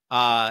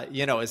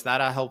 Is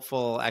that a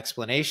helpful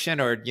explanation,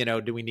 or,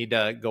 do we need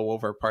to go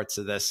over parts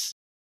of this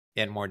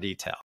in more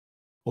detail?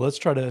 Well, let's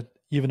try to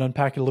even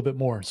unpack it a little bit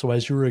more. So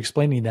as you were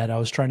explaining that, I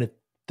was trying to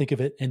think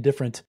of it in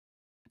different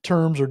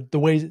terms, or the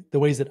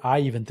ways that I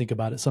even think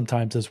about it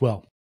sometimes as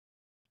well.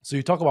 So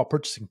you talk about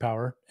purchasing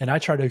power, and I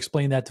try to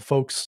explain that to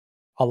folks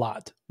a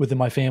lot within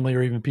my family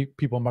or even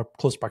people in my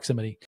close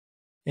proximity.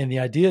 And the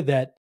idea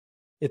that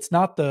it's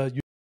not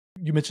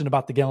you mentioned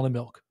about the gallon of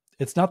milk.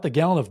 It's not the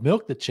gallon of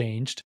milk that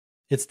changed.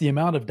 It's the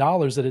amount of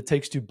dollars that it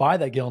takes to buy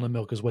that gallon of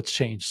milk is what's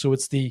changed. So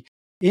it's the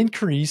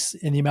increase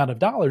in the amount of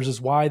dollars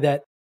is why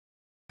that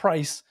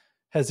price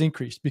has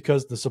increased,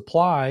 because the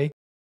supply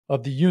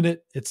of the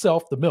unit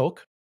itself, the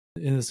milk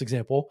in this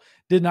example,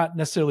 did not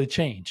necessarily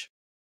change.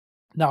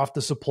 Now, if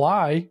the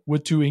supply were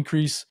to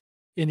increase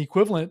in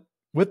equivalent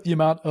with the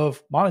amount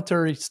of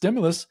monetary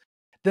stimulus,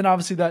 then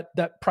obviously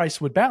that price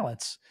would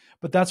balance.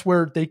 But that's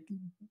where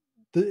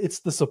it's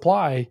the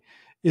supply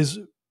is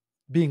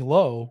being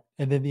low,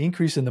 and then the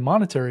increase in the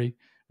monetary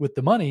with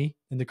the money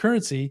and the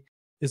currency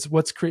is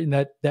what's creating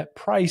that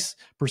price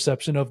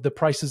perception of the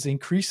prices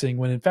increasing,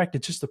 when in fact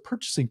it's just the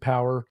purchasing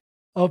power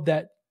of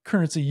that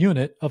currency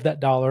unit, of that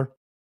dollar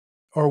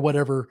or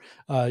whatever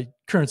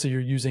currency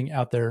you're using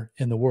out there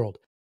in the world.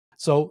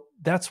 So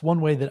that's one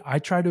way that I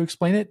try to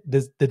explain it.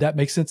 Did that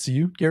make sense to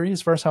you, Gary,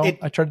 as far as how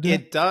I try to do it?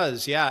 It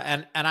does,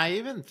 yeah. And I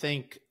even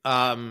think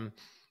a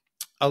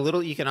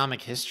little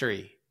economic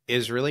history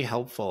is really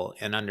helpful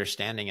in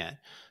understanding it.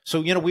 So,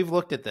 we've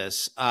looked at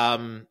this.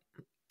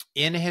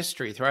 In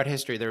history, throughout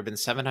history, there have been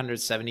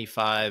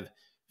 775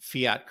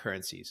 fiat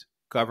currencies,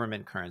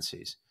 government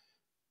currencies.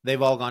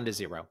 They've all gone to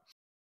zero.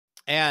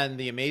 And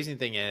the amazing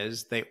thing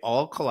is they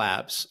all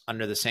collapse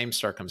under the same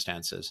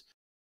circumstances: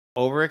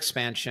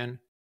 overexpansion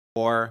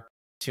or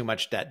too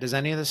much debt. Does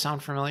any of this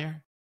sound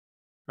familiar?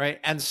 Right?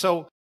 And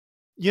so,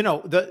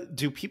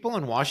 do people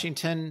in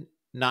Washington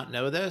not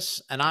know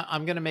this? And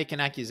I'm going to make an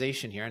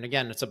accusation here. And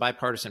again, it's a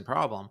bipartisan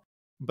problem.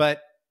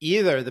 But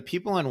either the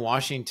people in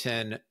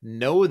Washington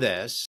know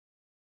this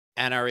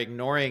and are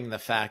ignoring the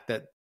fact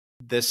that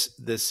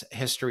this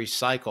history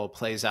cycle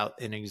plays out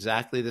in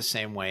exactly the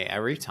same way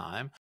every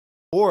time,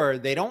 or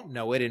they don't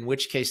know it, in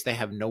which case they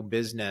have no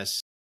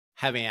business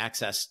having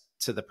access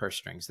to the purse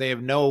strings. They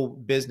have no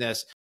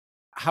business.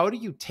 How do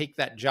you take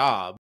that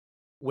job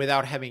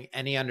without having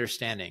any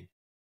understanding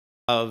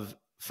of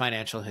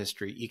financial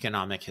history,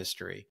 economic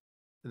history?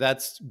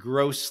 That's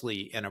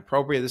grossly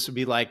inappropriate. This would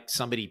be like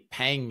somebody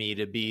paying me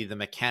to be the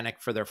mechanic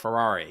for their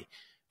Ferrari.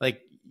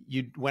 Like,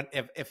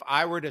 if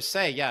I were to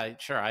say, yeah,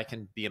 sure, I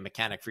can be a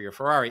mechanic for your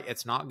Ferrari,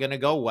 it's not going to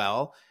go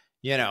well,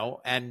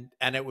 and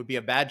it would be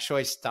a bad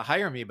choice to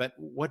hire me. But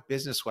what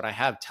business would I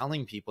have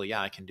telling people,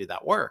 yeah, I can do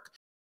that work?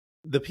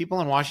 The people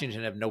in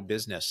Washington have no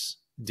business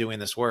doing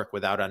this work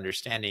without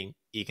understanding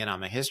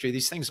economic history.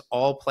 These things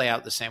all play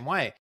out the same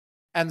way.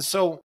 And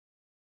so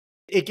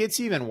it gets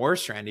even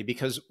worse, Randy,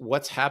 because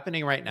what's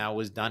happening right now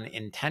was done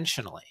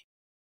intentionally.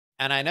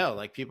 And I know,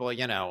 like, people,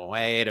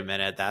 wait a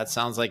minute, that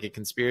sounds like a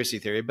conspiracy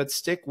theory, but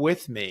stick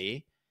with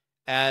me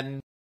and,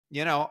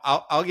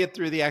 I'll get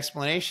through the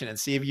explanation and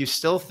see if you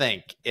still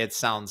think it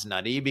sounds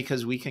nutty,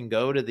 because we can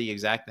go to the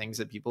exact things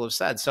that people have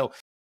said. So,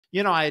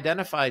 I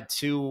identified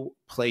two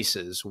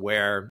places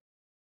where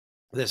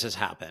this has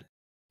happened.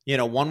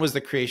 One was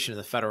the creation of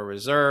the Federal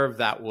Reserve.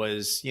 That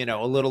was,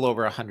 a little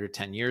over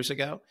 110 years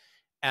ago.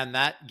 And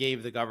that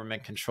gave the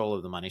government control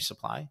of the money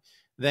supply.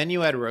 Then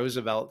you had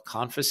Roosevelt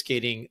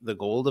confiscating the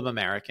gold of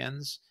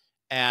Americans.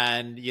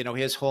 And,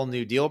 his whole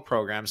New Deal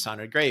program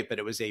sounded great, but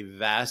it was a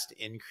vast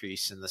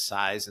increase in the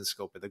size and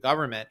scope of the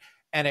government.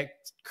 And it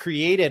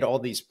created all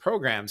these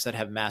programs that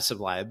have massive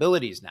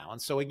liabilities now.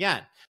 And so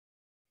again,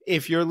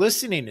 if you're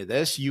listening to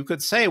this, you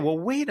could say, well,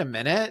 wait a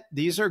minute,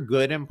 these are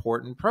good,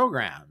 important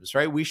programs,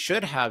 right? We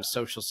should have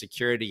Social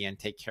Security and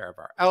take care of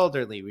our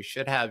elderly. We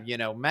should have,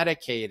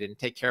 Medicaid and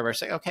take care of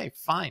our, okay,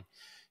 fine.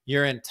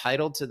 You're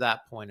entitled to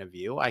that point of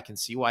view. I can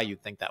see why you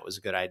think that was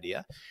a good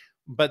idea.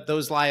 But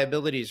those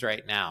liabilities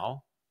right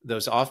now,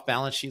 those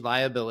off-balance sheet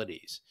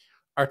liabilities,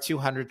 are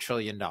 $200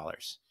 trillion.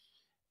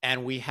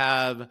 And we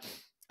have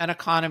an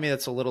economy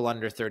that's a little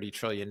under $30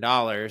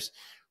 trillion,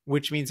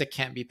 which means it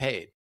can't be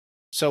paid.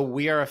 So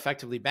we are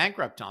effectively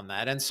bankrupt on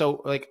that. And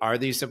so, like, are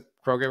these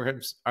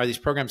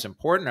programs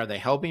important? Are they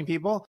helping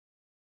people?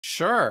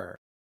 Sure.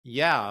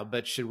 Yeah,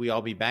 but should we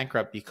all be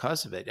bankrupt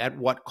because of it? At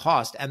what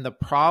cost? And the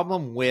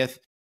problem with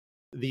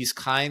these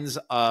kinds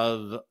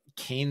of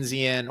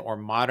Keynesian or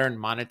modern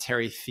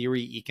monetary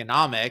theory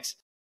economics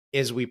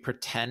is we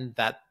pretend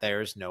that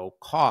there's no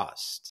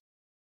cost,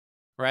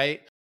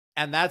 right?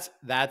 And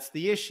that's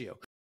the issue.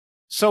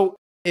 So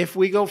if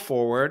we go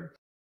forward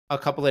a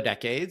couple of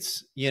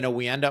decades,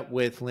 we end up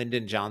with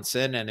Lyndon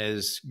Johnson and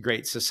his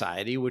Great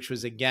Society, which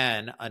was,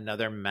 again,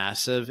 another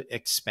massive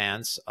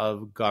expanse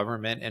of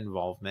government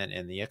involvement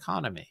in the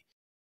economy.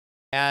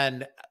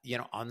 And,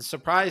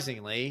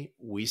 unsurprisingly,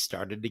 we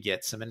started to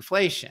get some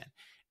inflation.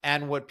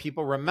 And what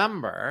people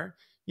remember,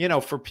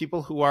 for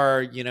people who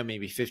are,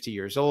 maybe 50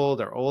 years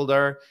old or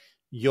older,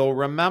 you'll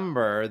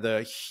remember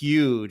the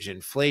huge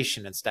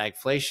inflation and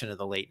stagflation of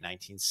the late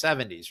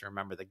 1970s.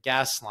 Remember the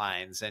gas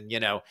lines and,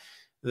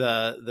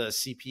 the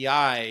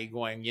CPI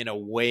going,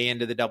 way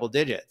into the double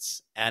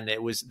digits. And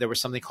there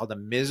was something called the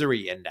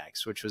misery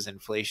index, which was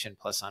inflation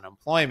plus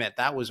unemployment.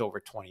 That was over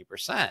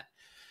 20%.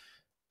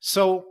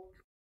 So,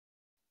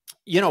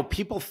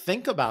 people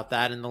think about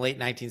that in the late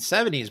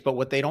 1970s, but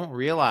what they don't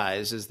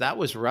realize is that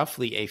was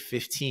roughly a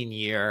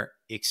 15-year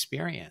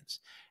experience.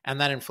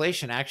 And that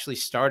inflation actually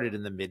started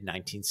in the mid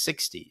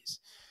 1960s.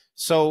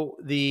 So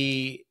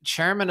the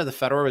chairman of the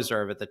Federal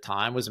Reserve at the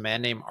time was a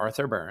man named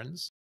Arthur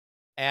Burns.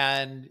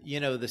 And, the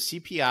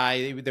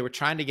CPI, they were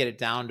trying to get it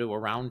down to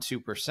around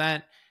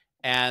 2%.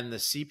 And the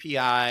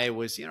CPI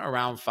was,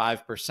 around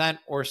 5%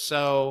 or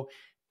so.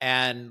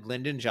 And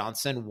Lyndon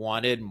Johnson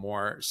wanted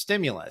more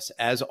stimulus,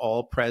 as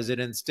all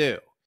presidents do,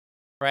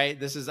 right?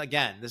 This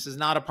is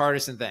not a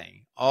partisan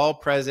thing. All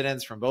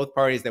presidents from both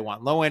parties, they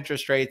want low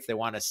interest rates. They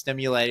want a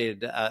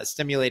stimulated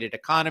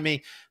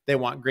economy. They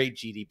want great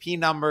GDP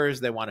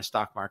numbers. They want a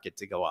stock market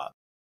to go up.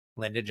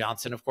 Lyndon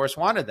Johnson, of course,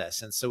 wanted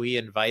this. And so he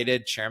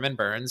invited Chairman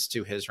Burns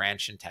to his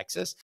ranch in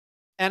Texas.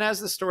 And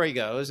as the story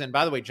goes, and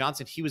by the way,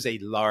 Johnson, he was a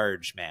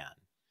large man.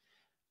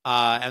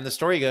 And the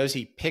story goes,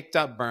 he picked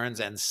up Burns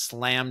and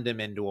slammed him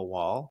into a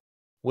wall,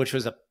 which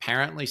was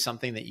apparently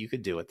something that you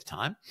could do at the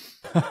time.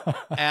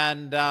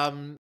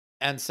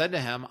 And said to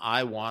him,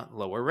 I want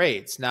lower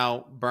rates.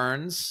 Now,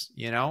 Burns,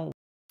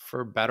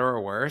 for better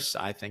or worse,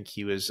 I think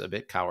he was a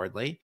bit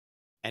cowardly,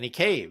 and he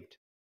caved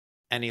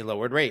and he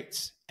lowered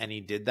rates, and he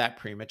did that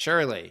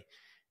prematurely.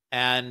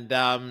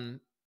 And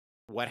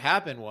what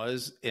happened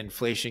was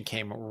inflation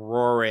came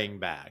roaring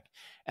back.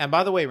 And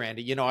by the way,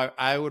 Randy,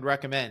 I would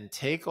recommend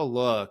take a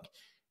look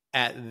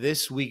at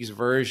this week's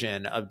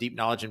version of Deep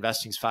Knowledge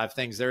Investing's 5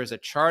 Things. There is a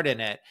chart in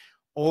it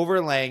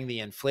overlaying the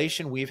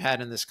inflation we've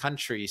had in this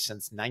country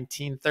since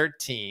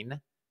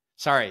 2013.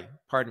 So,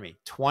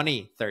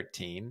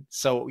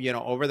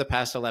 over the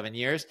past 11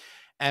 years.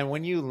 And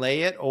when you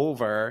lay it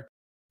over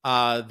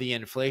the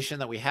inflation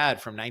that we had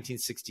from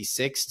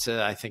 1966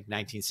 to, I think,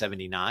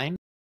 1979,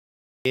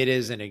 it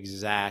is an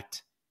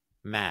exact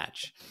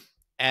match.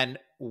 And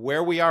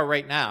where we are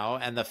right now,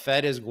 and the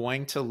Fed is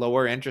going to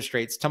lower interest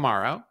rates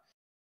tomorrow,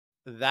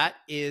 that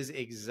is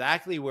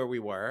exactly where we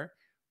were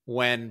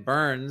when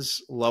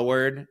Burns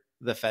lowered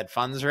the Fed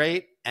funds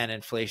rate and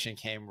inflation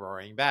came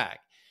roaring back.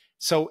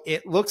 So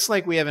it looks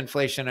like we have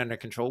inflation under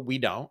control. We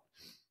don't.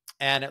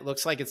 And it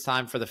looks like it's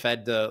time for the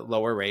Fed to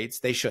lower rates.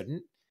 They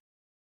shouldn't.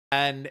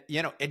 And,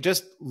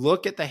 just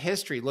look at the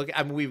history.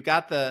 We've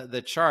got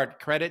the chart.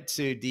 Credit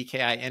to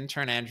DKI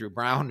intern Andrew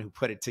Brown, who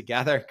put it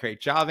together.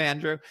 Great job,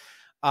 Andrew.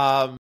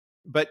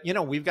 But,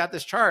 we've got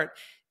this chart.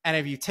 And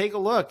if you take a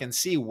look and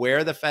see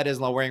where the Fed is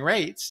lowering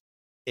rates,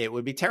 it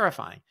would be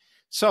terrifying.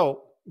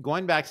 So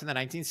going back to the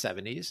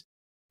 1970s,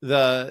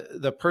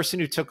 the person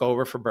who took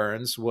over for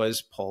Burns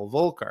was Paul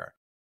Volcker.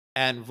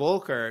 And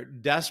Volcker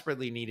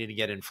desperately needed to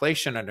get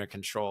inflation under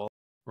control,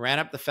 ran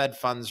up the Fed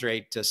funds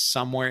rate to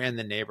somewhere in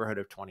the neighborhood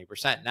of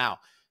 20%. Now,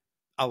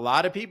 a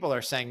lot of people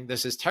are saying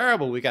this is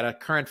terrible. We got a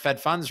current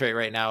Fed funds rate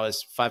right now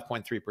is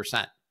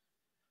 5.3%.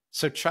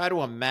 So try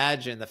to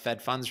imagine the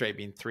Fed funds rate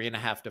being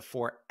 3.5 to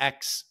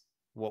 4x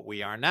what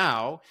we are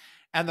now.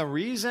 And the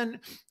reason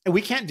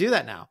we can't do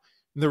that now,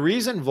 the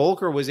reason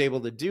Volcker was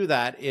able to do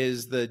that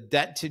is the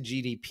debt to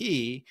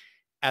GDP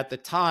at the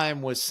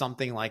time was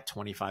something like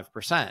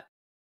 25%.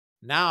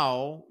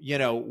 Now,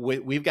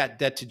 we've got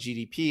debt to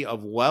GDP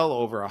of well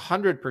over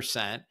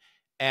 100%,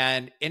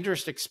 and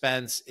interest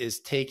expense is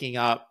taking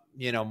up,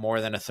 more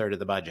than a third of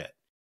the budget.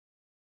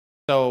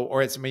 So,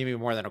 or it's maybe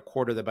more than a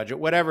quarter of the budget,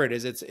 whatever it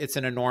is, it's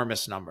an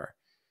enormous number.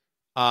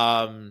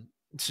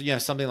 So,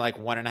 something like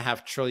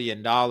 $1.5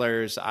 trillion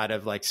out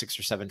of like $6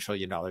 or $7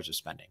 trillion of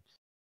spending.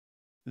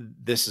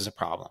 This is a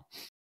problem.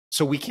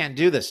 So we can't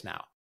do this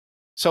now.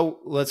 So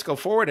let's go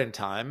forward in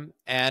time,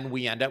 and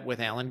we end up with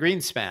Alan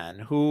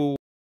Greenspan, who,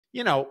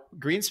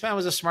 Greenspan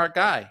was a smart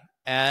guy.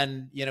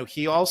 And,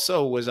 he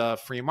also was a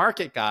free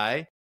market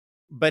guy,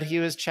 but he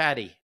was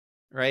chatty,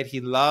 right?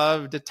 He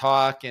loved to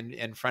talk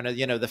in front of,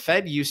 the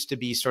Fed used to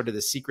be sort of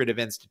the secretive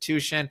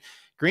institution.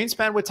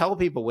 Greenspan would tell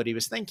people what he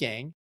was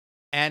thinking,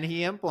 and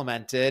he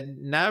implemented,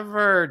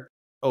 never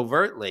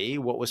overtly,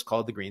 what was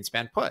called the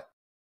Greenspan put.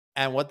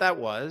 And what that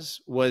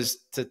was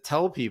to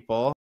tell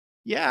people,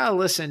 yeah,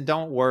 listen,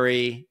 don't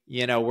worry,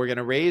 we're going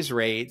to raise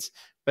rates,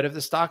 but if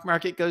the stock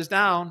market goes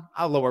down,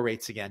 I'll lower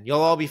rates again. You'll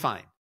all be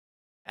fine.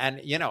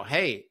 And,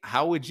 hey,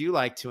 how would you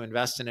like to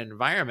invest in an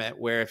environment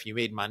where if you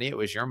made money, it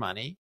was your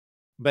money?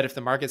 But if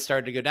the market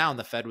started to go down,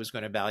 the Fed was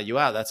going to bail you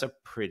out. That's a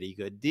pretty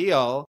good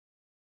deal,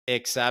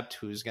 except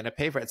who's going to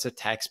pay for it? It's a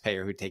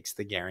taxpayer who takes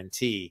the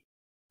guarantee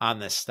on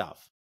this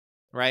stuff,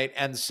 right?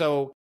 And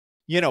so,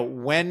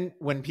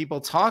 when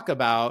people talk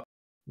about,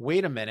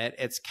 wait a minute,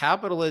 it's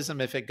capitalism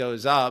if it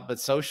goes up, but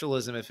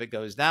socialism if it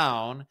goes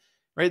down,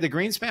 right? The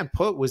Greenspan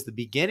put was the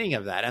beginning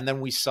of that. And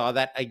then we saw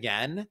that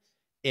again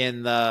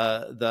in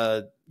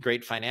the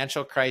great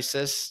financial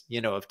crisis,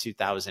 of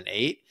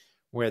 2008,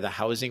 where the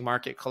housing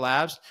market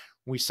collapsed.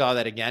 We saw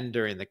that again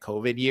during the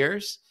COVID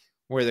years,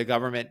 where the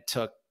government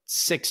took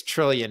 $6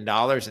 trillion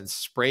and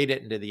sprayed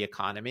it into the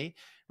economy,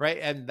 right?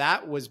 And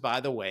that was, by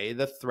the way,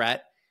 the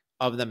threat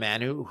of the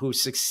man who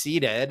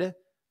succeeded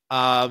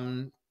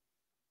Greenspan,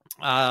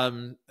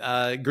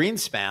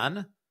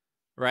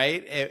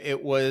 right?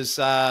 It was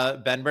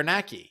Ben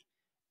Bernanke.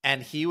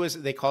 And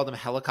they called him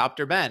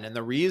Helicopter Ben. And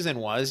the reason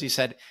was, he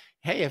said,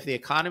 hey, if the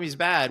economy's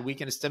bad, we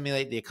can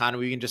stimulate the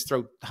economy. We can just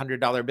throw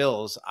 $100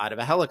 bills out of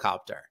a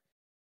helicopter,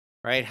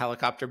 right?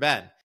 Helicopter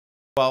Ben.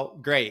 Well,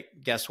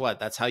 great. Guess what?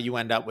 That's how you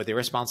end up with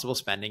irresponsible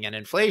spending and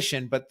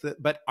inflation.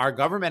 But our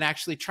government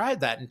actually tried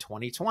that in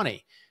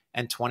 2020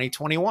 and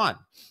 2021,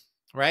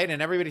 right?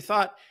 And everybody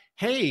thought,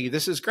 hey,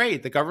 this is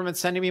great. The government's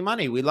sending me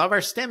money. We love our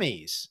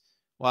stimmies.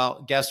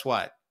 Well, guess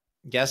what?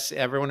 Guess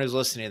everyone who's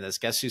listening to this,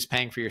 guess who's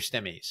paying for your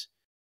stimmies?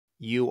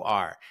 You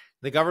are.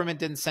 The government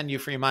didn't send you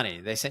free money.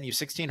 They sent you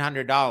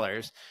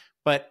 $1,600,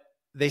 but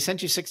they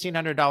sent you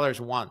 $1,600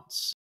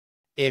 once.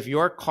 If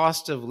your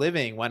cost of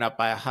living went up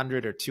by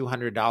 $100 or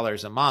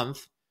 $200 a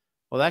month,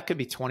 well, that could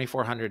be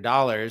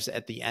 $2,400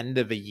 at the end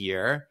of a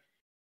year,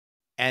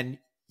 and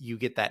you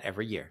get that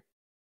every year.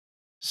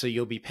 So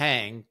you'll be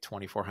paying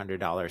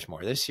 $2,400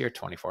 more this year,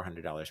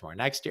 $2,400 more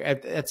next year.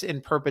 It's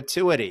in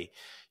perpetuity.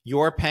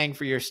 You're paying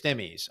for your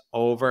stimmies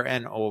over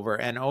and over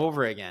and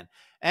over again.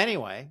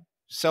 Anyway,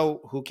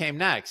 so who came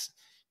next?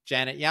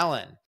 Janet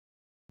Yellen.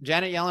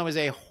 Janet Yellen was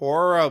a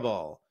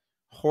horrible,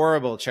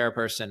 horrible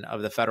chairperson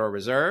of the Federal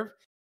Reserve.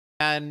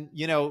 And,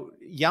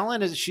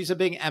 Yellen she's a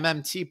big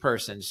MMT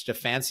person, just a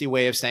fancy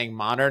way of saying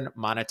modern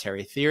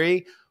monetary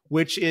theory,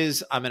 which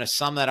is, I'm going to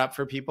sum that up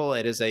for people.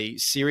 It is a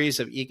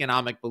series of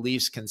economic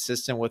beliefs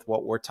consistent with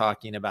what we're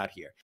talking about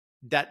here.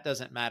 Debt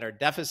doesn't matter.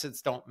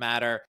 Deficits don't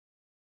matter.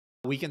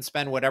 We can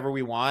spend whatever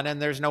we want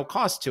and there's no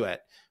cost to it.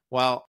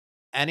 Well,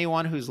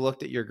 anyone who's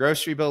looked at your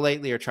grocery bill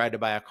lately or tried to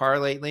buy a car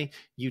lately,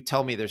 you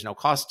tell me there's no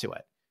cost to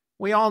it.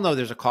 We all know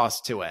there's a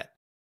cost to it,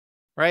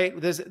 right?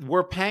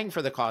 We're paying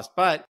for the cost.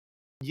 But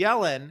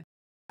Yellen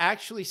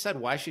actually said,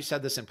 why she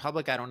said this in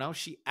public, I don't know.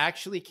 She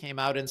actually came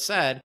out and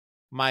said,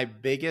 my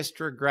biggest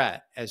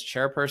regret as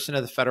chairperson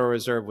of the Federal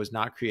Reserve was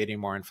not creating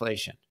more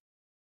inflation.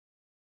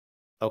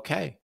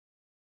 Okay.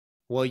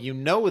 Well, you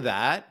know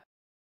that.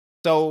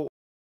 So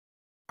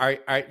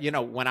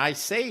when I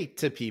say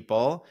to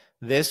people,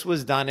 this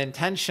was done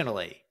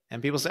intentionally,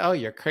 and people say, oh,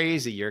 you're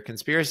crazy. You're a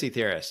conspiracy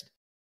theorist.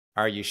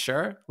 Are you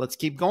sure? Let's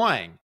keep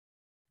going,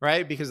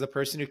 right? Because the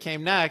person who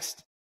came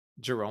next,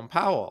 Jerome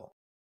Powell,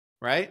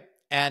 right?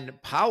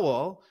 And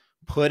Powell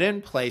put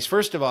in place,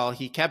 first of all,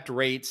 he kept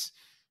rates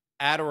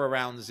at or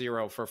around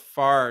zero for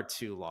far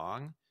too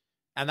long.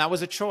 And that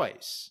was a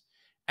choice.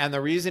 And the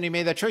reason he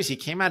made that choice, he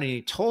came out and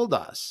he told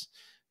us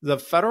the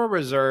Federal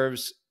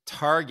Reserve's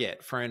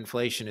target for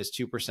inflation is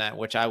 2%,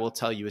 which I will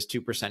tell you is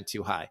 2%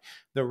 too high.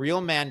 The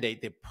real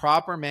mandate, the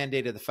proper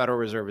mandate of the Federal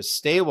Reserve is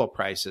stable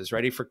prices.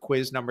 Ready for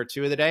quiz number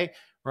 2 of the day?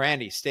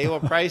 Randy, stable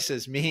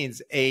prices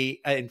means an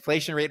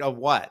inflation rate of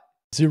what?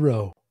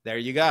 0. There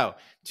you go.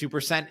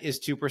 2% is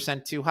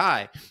 2% too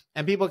high.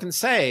 And people can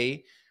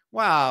say,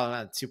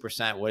 well,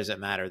 2%, what does it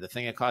matter? The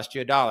thing that cost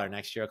you $1,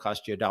 next year it'll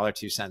cost you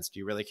 $1.02. Do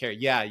you really care?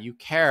 Yeah, you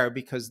care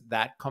because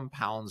that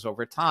compounds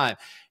over time.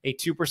 A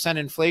 2%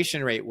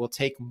 inflation rate will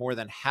take more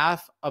than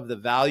half of the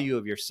value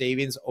of your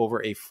savings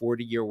over a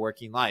 40-year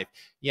working life.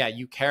 Yeah,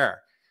 you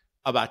care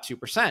about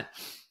 2%.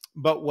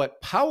 But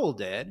what Powell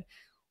did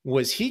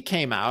was he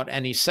came out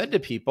and he said to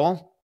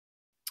people,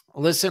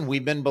 listen,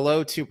 we've been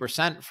below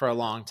 2% for a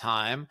long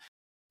time.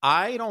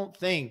 I don't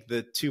think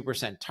the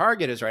 2%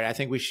 target is right. I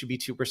think we should be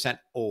 2%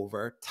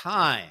 over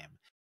time.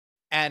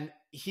 And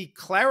he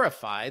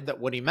clarified that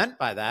what he meant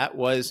by that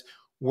was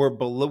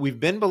we've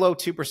been below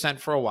 2%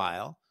 for a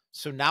while.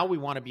 So now we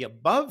want to be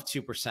above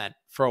 2%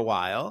 for a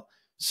while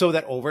so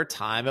that over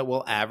time it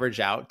will average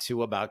out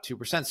to about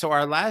 2%. So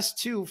our last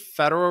 2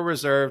 Federal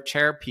Reserve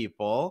chair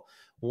people,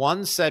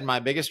 one said,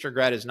 my biggest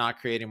regret is not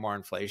creating more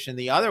inflation.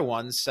 The other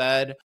one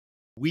said,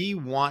 We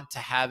want to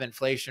have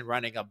inflation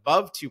running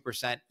above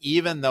 2%,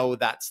 even though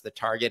that's the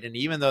target. And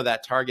even though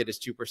that target is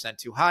 2%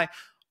 too high,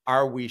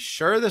 are we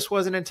sure this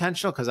wasn't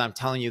intentional? Because I'm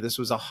telling you, this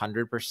was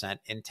 100%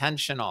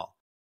 intentional,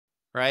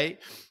 right?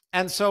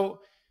 And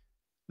so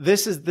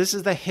this is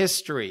the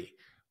history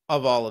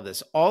of all of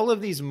this. All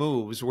of these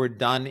moves were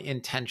done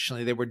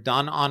intentionally. They were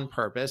done on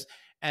purpose.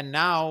 And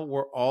now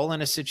we're all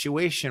in a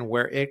situation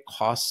where it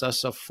costs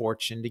us a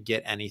fortune to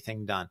get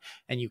anything done.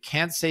 And you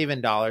can't save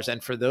in dollars.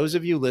 And for those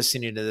of you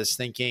listening to this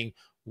thinking,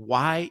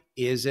 why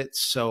is it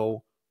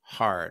so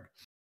hard?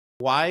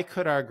 Why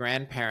could our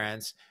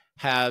grandparents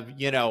have,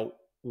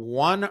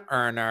 one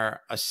earner,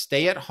 a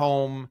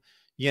stay-at-home,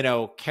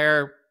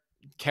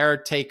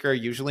 caretaker,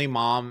 usually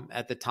mom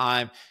at the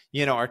time,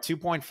 our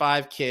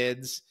 2.5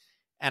 kids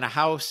and a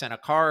house and a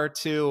car or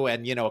two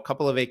and, a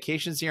couple of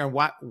vacations here. And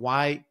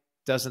why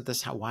doesn't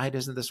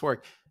this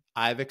work?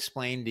 I've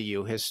explained to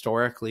you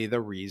historically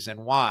the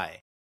reason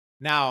why.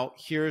 Now,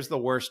 here's the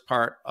worst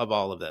part of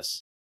all of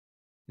this.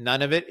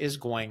 None of it is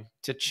going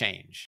to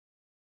change.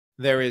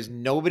 There is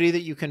nobody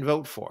that you can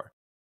vote for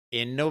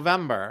in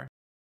November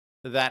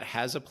that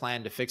has a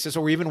plan to fix this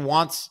or even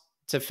wants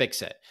to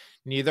fix it.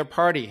 Neither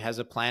party has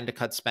a plan to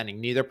cut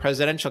spending. Neither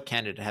presidential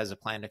candidate has a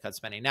plan to cut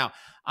spending. Now,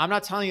 I'm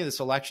not telling you this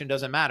election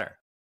doesn't matter.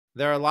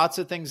 There are lots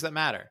of things that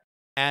matter.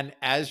 And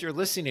as you're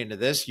listening to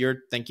this, you're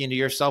thinking to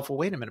yourself, well,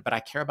 wait a minute, but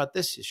I care about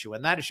this issue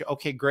and that issue.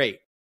 Okay, great.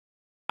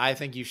 I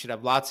think you should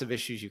have lots of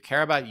issues you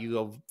care about. You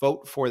go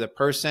vote for the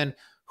person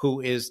who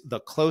is the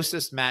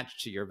closest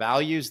match to your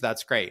values.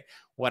 That's great.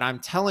 What I'm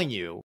telling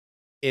you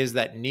is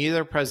that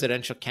neither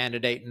presidential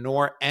candidate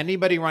nor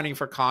anybody running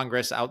for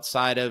Congress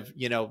outside of,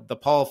 the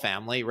Paul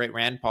family, right,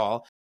 Rand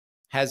Paul,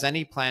 has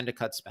any plan to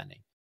cut spending.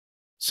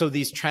 So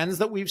these trends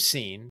that we've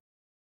seen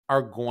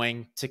are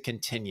going to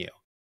continue.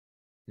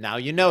 Now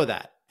you know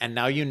that, and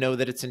now you know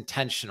that it's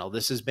intentional.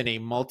 This has been a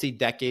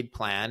multi-decade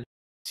plan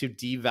to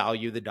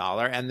devalue the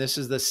dollar, and this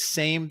is the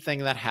same thing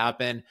that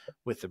happened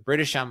with the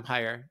British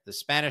Empire, the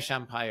Spanish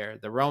Empire,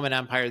 the Roman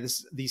Empire.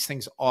 These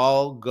things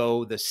all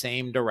go the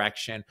same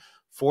direction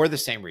for the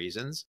same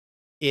reasons.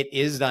 It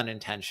is done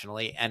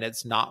intentionally, and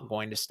it's not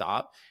going to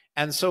stop.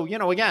 And so,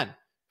 again,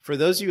 for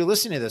those of you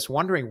listening to this,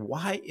 wondering,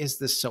 why is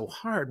this so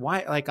hard?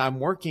 Why, I'm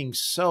working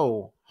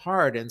so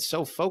hard and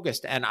so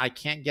focused, and I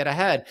can't get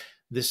ahead.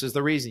 This is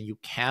the reason. You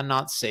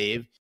cannot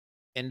save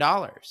in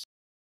dollars.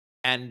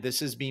 And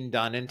this is being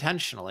done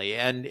intentionally,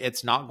 and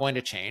it's not going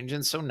to change.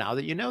 And so now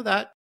that you know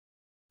that,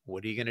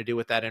 what are you going to do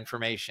with that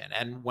information?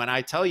 And when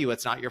I tell you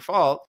it's not your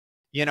fault,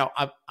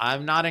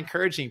 I'm not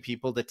encouraging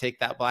people to take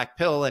that black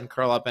pill and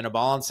curl up in a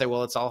ball and say,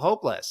 well, it's all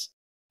hopeless,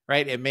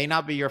 right? It may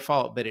not be your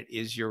fault, but it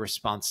is your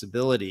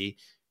responsibility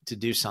to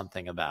do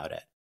something about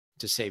it,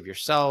 to save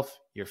yourself,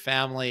 your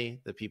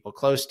family, the people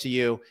close to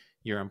you,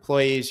 your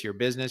employees, your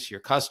business,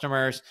 your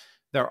customers.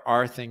 There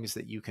are things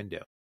that you can do,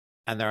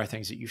 and there are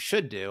things that you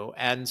should do.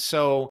 And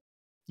so,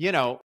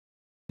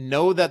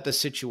 know that the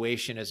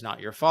situation is not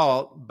your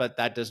fault, but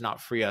that does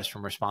not free us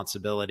from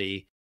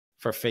responsibility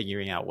for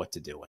figuring out what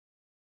to do with it.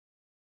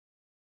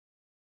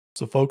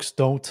 So folks,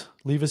 don't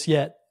leave us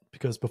yet,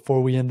 because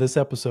before we end this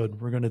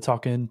episode, we're going to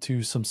talk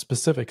into some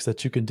specifics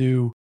that you can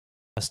do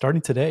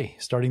starting today,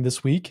 starting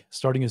this week,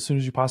 starting as soon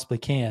as you possibly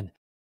can,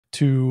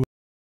 to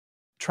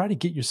try to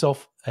get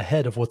yourself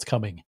ahead of what's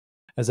coming.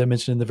 As I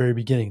mentioned in the very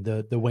beginning,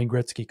 the Wayne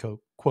Gretzky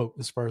quote,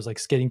 as far as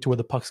skating to where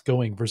the puck's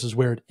going versus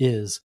where it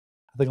is.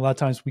 I think a lot of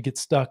times we get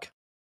stuck,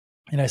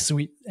 and I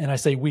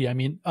say we, I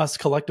mean us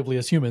collectively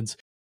as humans,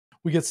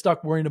 we get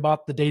stuck worrying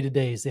about the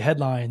day-to-days, the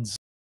headlines,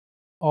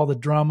 all the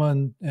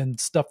drama and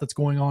stuff that's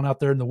going on out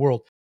there in the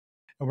world.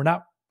 And we're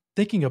not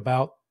thinking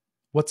about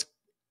what's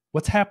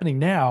happening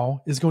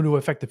now is going to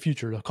affect the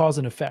future, the cause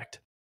and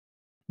effect.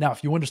 Now,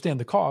 if you understand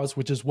the cause,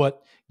 which is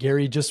what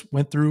Gary just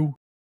went through,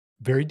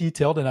 very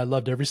detailed, and I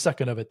loved every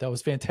second of it. That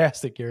was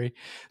fantastic, Gary.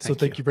 So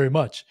thank you very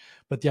much.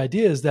 But the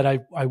idea is that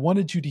I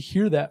wanted you to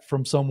hear that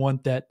from someone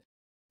that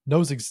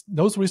knows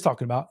what he's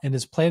talking about and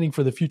is planning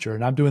for the future.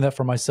 And I'm doing that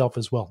for myself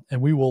as well. And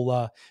we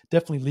will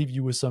definitely leave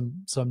you with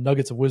some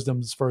nuggets of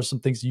wisdom as far as some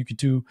things that you can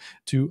do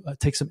to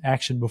take some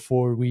action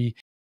before we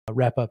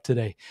wrap up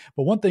today.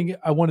 But one thing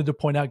I wanted to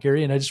point out,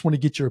 Gary, and I just want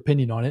to get your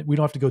opinion on it. We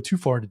don't have to go too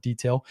far into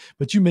detail,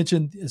 but you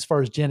mentioned as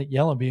far as Janet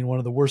Yellen being one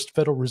of the worst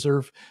Federal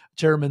Reserve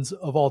chairmen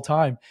of all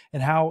time,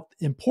 and how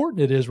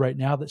important it is right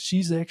now that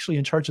she's actually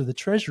in charge of the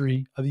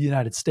Treasury of the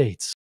United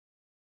States.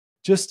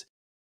 Just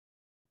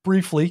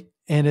briefly,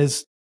 and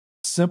as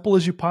simple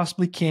as you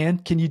possibly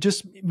can you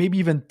just maybe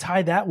even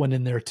tie that one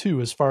in there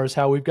too, as far as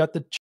how we've got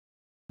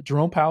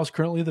Jerome Powell is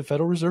currently the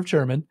Federal Reserve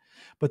Chairman,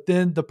 but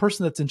then the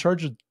person that's in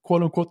charge of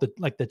quote unquote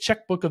the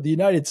checkbook of the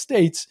United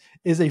States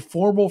is a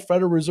formal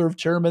Federal Reserve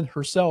Chairman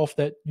herself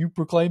that you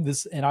proclaim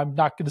this. And I'm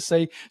not going to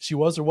say she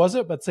was or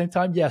wasn't, but at the same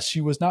time, yes,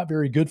 she was not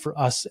very good for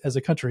us as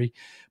a country,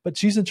 but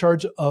she's in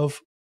charge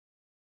of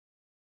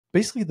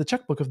basically the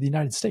checkbook of the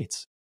United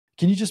States.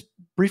 Can you just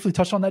briefly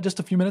touch on that just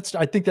a few minutes?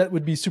 I think that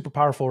would be super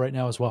powerful right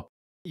now as well.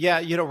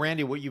 Yeah,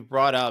 Randy, what you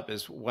brought up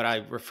is what I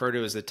refer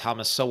to as the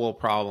Thomas Sowell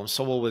problem.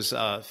 Sowell was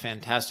a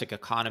fantastic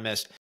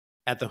economist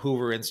at the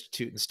Hoover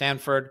Institute in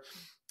Stanford.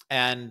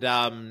 And,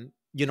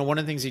 one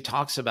of the things he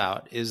talks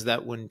about is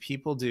that when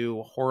people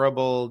do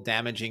horrible,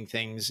 damaging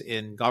things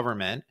in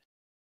government,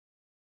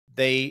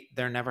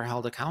 they're never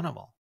held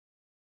accountable.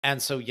 And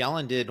so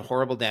Yellen did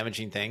horrible,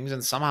 damaging things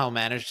and somehow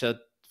managed to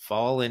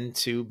fall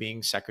into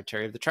being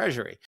Secretary of the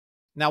Treasury.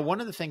 Now,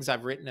 one of the things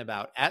I've written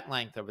about at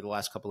length over the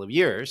last couple of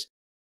years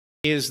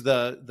is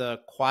the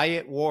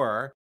quiet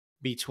war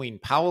between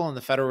Powell and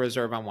the Federal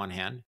Reserve on one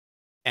hand,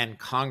 and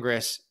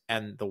Congress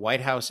and the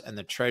White House and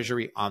the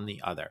Treasury on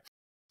the other.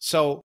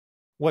 So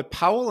what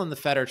Powell and the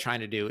Fed are trying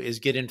to do is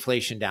get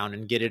inflation down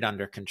and get it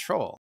under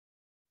control.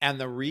 And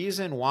the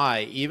reason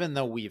why, even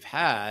though we've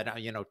had,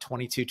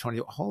 22,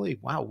 holy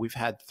wow, we've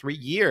had 3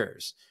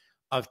 years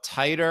of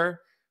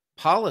tighter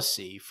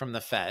policy from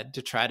the Fed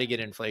to try to get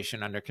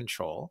inflation under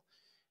control.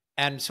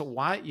 And so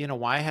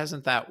why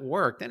hasn't that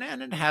worked? And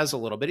it has a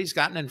little bit. He's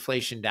gotten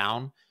inflation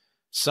down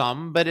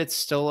some, but it's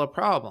still a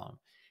problem.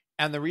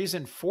 And the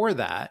reason for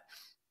that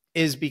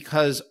is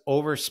because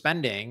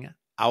overspending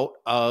out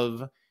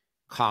of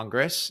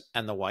Congress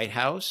and the White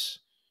House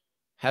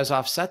has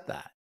offset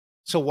that.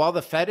 So while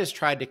the Fed has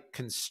tried to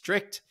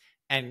constrict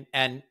and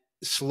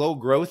slow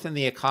growth in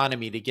the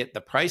economy to get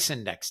the price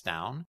index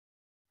down,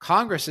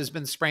 Congress has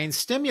been spraying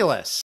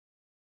stimulus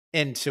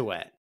into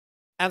it.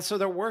 And so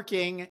they're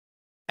working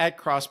at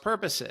cross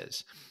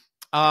purposes.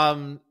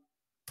 I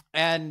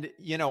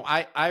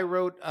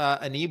wrote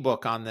an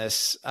ebook on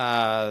this,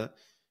 a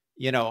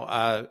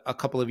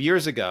couple of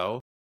years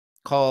ago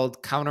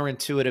called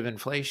Counterintuitive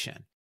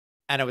Inflation.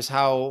 And it was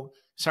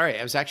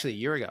actually a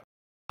year ago,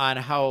 on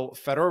how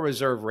Federal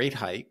Reserve rate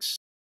hikes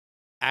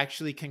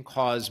actually can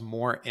cause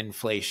more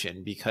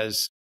inflation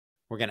because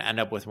we're going to end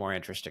up with more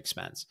interest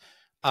expense.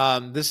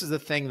 This is the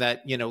thing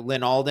that,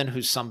 Lynn Alden,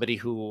 who's somebody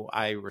who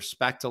I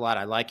respect a lot.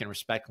 I like and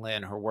respect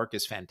Lynn. Her work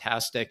is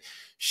fantastic.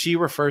 She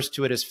refers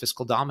to it as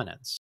fiscal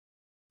dominance,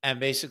 and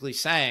basically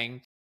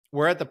saying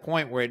we're at the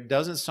point where it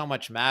doesn't so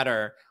much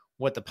matter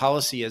what the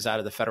policy is out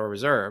of the Federal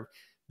Reserve.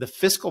 The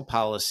fiscal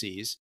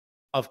policies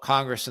of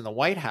Congress and the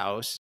White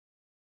House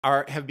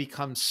have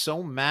become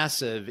so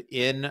massive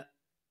in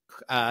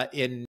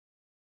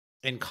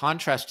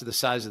contrast to the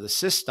size of the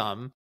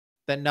system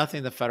that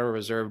nothing the Federal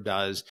Reserve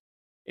does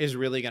is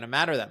really going to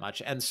matter that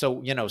much. And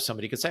so,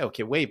 somebody could say,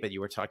 okay, wait, but you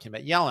were talking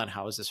about Yellen.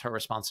 How is this her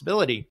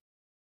responsibility?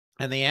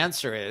 And the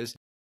answer is,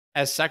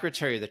 as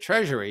Secretary of the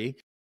Treasury,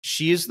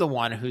 she's the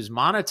one who's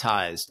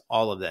monetized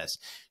all of this.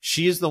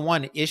 She's the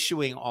one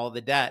issuing all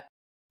the debt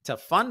to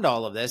fund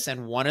all of this.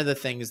 And one of the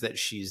things that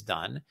she's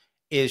done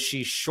is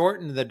she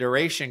shortened the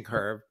duration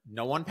curve.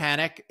 No one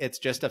panic. It's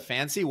just a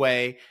fancy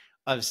way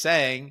of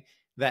saying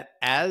that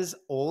as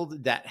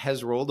old debt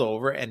has rolled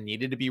over and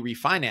needed to be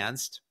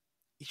refinanced,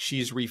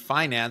 she's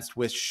refinanced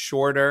with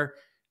shorter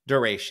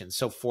duration.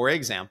 So for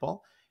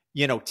example,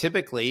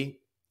 typically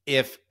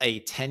if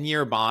a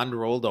 10-year bond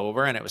rolled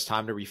over and it was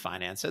time to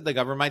refinance it, the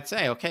government might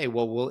say, okay,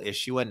 well, we'll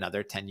issue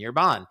another 10-year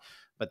bond,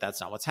 but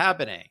that's not what's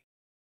happening,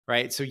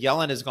 right? So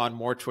Yellen has gone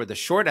more toward the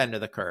short end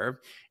of the curve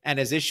and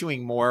is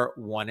issuing more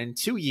 1 and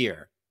 2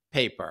 year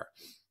paper.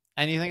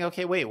 And you think,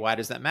 okay, wait, why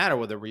does that matter?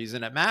 Well, the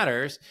reason it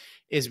matters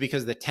is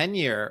because the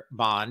 10-year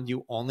bond,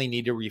 you only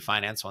need to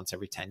refinance once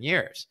every 10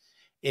 years.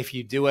 If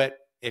you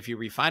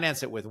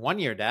refinance it with 1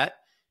 year debt,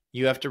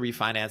 you have to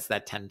refinance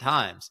that 10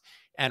 times.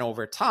 And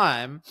over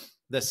time,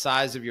 the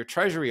size of your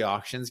treasury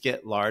auctions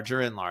get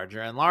larger and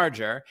larger and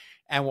larger.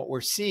 And what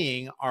we're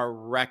seeing are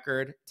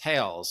record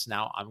tails.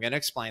 Now, I'm going to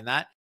explain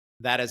that.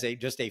 That is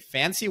just a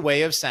fancy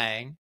way of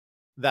saying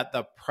that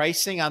the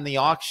pricing on the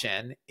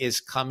auction is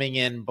coming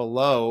in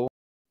below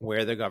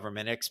where the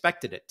government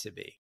expected it to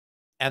be.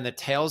 And the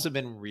tails have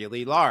been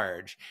really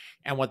large.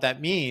 And what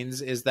that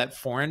means is that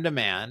foreign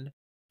demand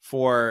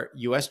for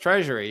U.S.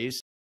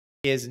 treasuries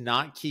is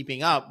not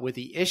keeping up with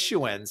the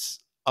issuance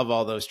of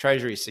all those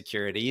treasury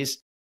securities.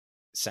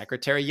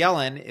 Secretary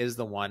Yellen is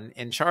the one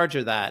in charge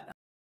of that.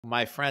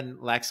 My friend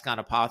Lex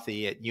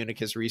Ganapathy at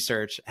Unicus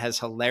Research has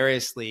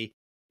hilariously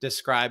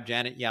described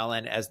Janet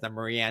Yellen as the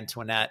Marie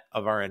Antoinette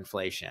of our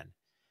inflation.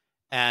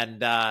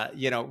 And,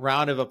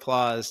 round of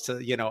applause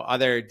to,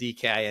 other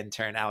DKI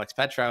intern Alex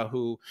Petra,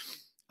 who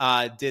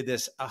did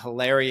this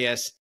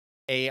hilarious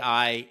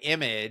AI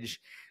image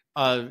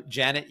of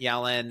Janet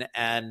Yellen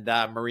and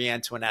Marie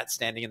Antoinette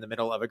standing in the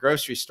middle of a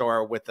grocery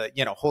store with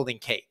holding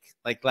cake,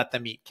 like let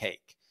them eat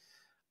cake.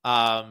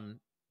 And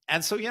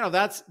so,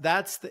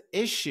 that's the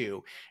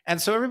issue. And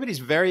so everybody's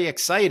very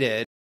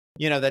excited,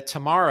 that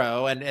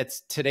tomorrow, and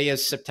today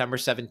is September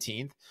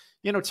 17th,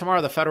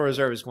 tomorrow the Federal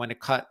Reserve is going to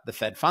cut the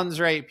Fed funds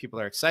rate. People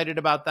are excited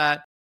about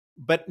that.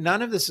 But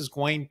none of this is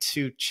going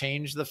to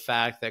change the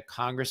fact that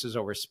Congress is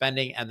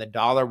overspending and the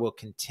dollar will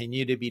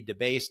continue to be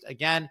debased.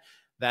 Again,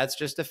 that's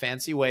just a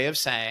fancy way of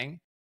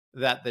saying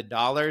that the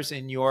dollars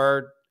in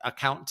your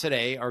account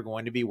today are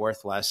going to be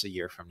worth less a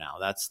year from now.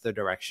 That's the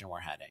direction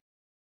we're heading.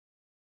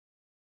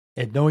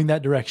 And knowing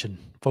that direction,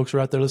 folks are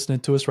out there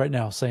listening to us right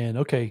now saying,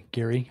 okay,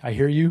 Gary, I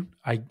hear you.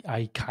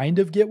 I kind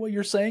of get what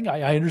you're saying.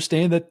 I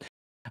understand that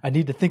I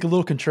need to think a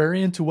little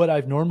contrarian to what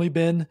I've normally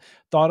been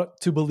thought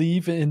to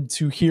believe and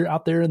to hear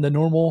out there in the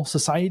normal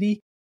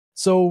society.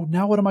 So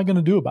now what am I going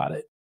to do about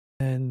it?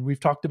 And we've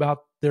talked about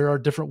there are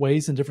different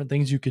ways and different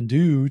things you can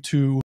do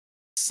to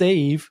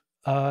save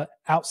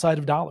outside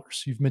of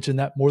dollars. You've mentioned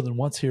that more than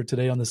once here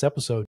today on this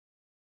episode.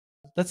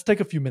 Let's take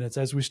a few minutes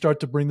as we start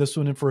to bring this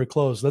one in for a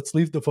close. Let's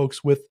leave the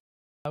folks with,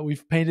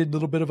 we've painted a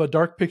little bit of a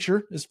dark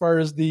picture as far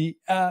as the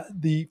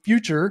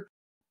future.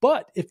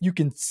 But if you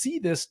can see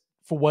this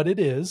for what it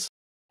is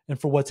and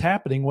for what's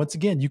happening, once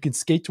again, you can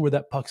skate to where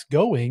that puck's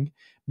going,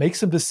 make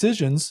some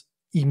decisions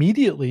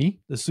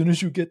immediately as soon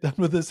as you get done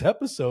with this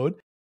episode.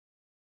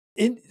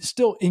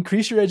 Still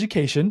increase your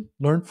education,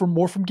 learn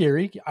more from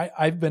Gary.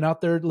 I've been out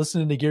there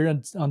listening to Gary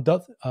on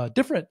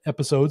different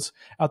episodes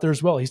out there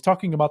as well. He's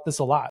talking about this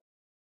a lot.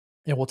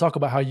 And we'll talk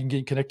about how you can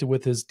get connected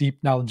with his deep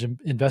knowledge in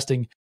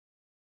investing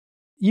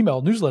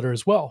email newsletter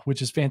as well,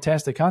 which is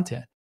fantastic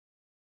content.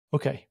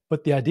 Okay.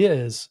 But the idea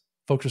is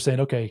folks are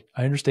saying, okay,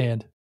 I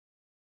understand,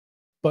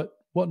 but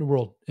what in the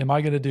world am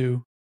I going to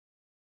do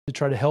to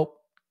try to help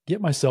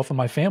get myself and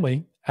my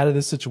family out of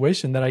this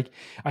situation that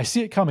I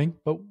see it coming,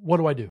 but what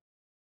do I do?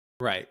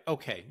 Right.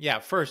 Okay. Yeah.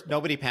 First,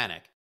 nobody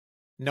panic.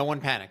 No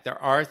one panic.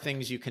 There are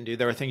things you can do.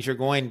 There are things you're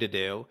going to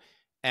do,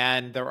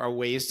 and there are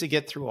ways to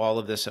get through all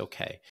of this.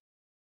 Okay.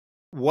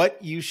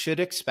 What you should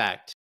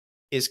expect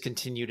is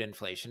continued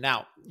inflation.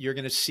 Now, you're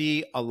going to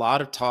see a lot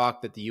of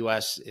talk that the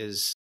U.S.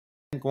 is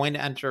going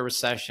to enter a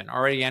recession,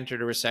 already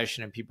entered a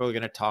recession, and people are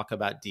going to talk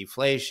about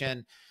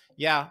deflation.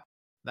 Yeah,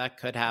 that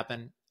could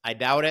happen. I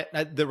doubt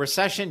it. The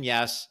recession,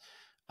 yes.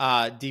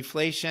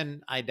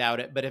 Deflation, I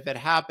doubt it. But if it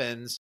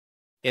happens,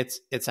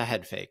 it's a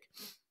head fake,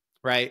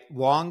 right?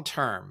 Long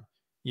term,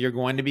 you're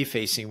going to be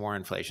facing more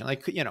inflation.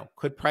 Like,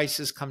 could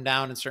prices come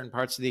down in certain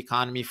parts of the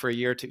economy for a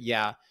year or two?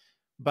 Yeah,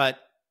 but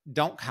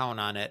don't count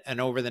on it.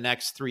 And over the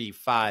next 3,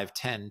 5,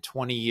 10,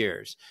 20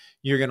 years,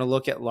 you're going to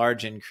look at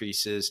large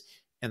increases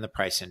in the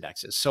price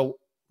indexes. So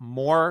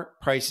more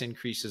price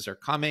increases are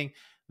coming.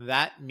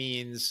 That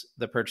means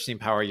the purchasing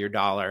power of your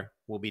dollar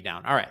will be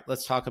down. All right,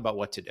 let's talk about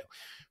what to do.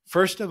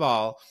 First of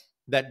all,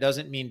 that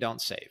doesn't mean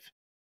don't save.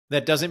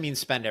 That doesn't mean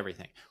spend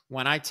everything.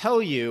 When I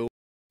tell you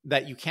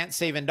that you can't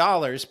save in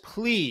dollars,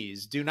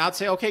 please do not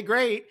say, okay,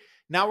 great,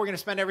 now we're going to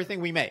spend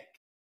everything we make,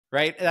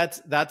 right?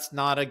 That's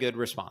not a good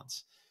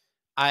response.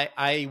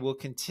 I will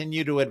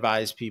continue to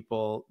advise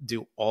people,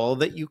 do all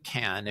that you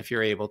can if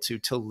you're able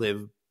to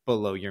live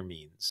below your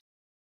means,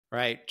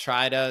 right?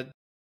 Try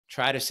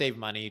to save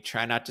money,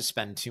 try not to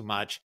spend too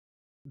much.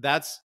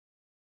 That's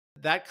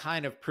that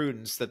kind of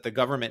prudence that the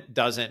government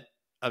doesn't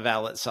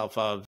avail itself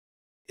of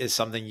is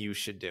something you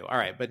should do. All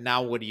right, but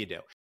now what do you do?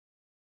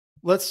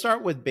 Let's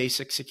start with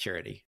basic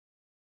security,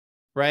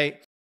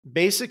 right?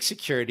 Basic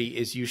security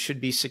is you should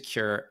be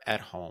secure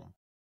at home.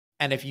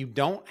 And if you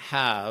don't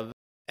have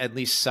at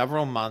least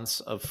several months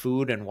of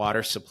food and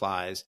water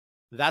supplies,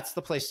 that's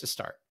the place to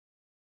start,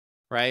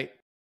 right?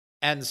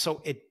 And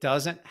so it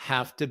doesn't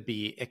have to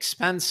be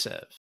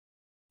expensive.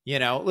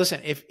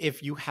 Listen,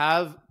 if you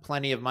have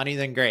plenty of money,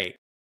 then great.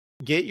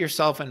 Get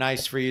yourself a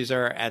nice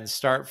freezer and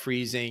start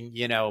freezing,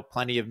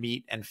 plenty of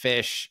meat and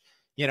fish,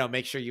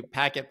 make sure you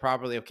pack it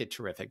properly. Okay,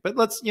 terrific. But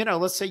let's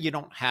say you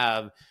don't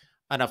have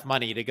enough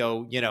money to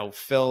go,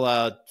 fill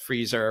a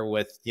freezer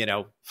with,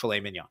 filet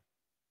mignon,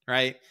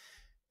 right?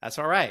 That's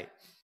all right.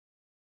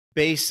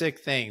 Basic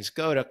things,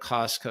 go to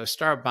Costco,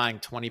 start buying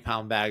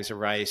 20-pound bags of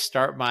rice,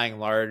 start buying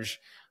large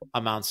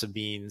amounts of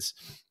beans,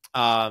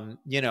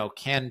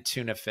 canned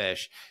tuna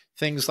fish,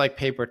 things like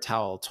paper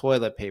towel,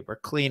 toilet paper,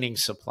 cleaning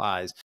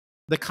supplies,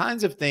 the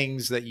kinds of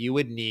things that you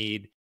would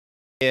need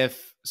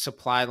if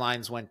supply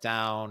lines went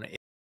down.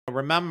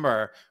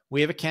 Remember,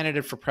 we have a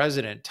candidate for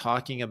president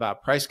talking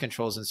about price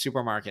controls in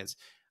supermarkets.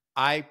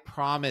 I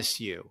promise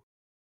you,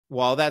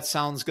 while that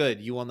sounds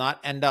good, you will not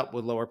end up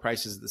with lower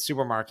prices at the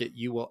supermarket.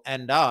 You will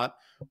end up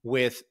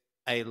with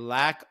a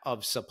lack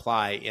of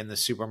supply in the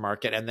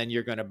supermarket, and then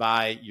you're going to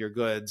buy your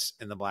goods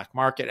in the black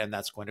market, and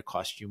that's going to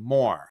cost you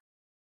more.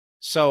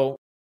 So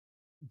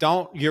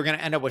you're going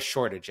to end up with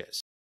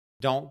shortages.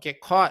 Don't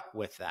get caught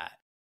with that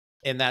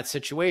in that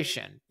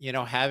situation.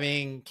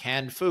 Having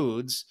canned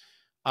foods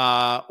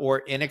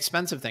or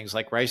inexpensive things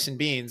like rice and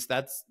beans,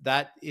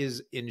 that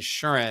is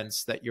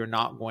insurance that you're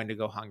not going to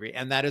go hungry.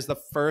 And that is the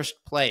first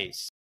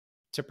place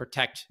to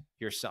protect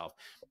yourself.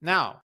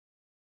 Now,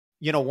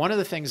 one of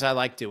the things I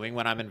like doing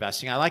when I'm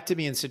investing, I like to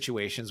be in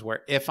situations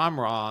where if I'm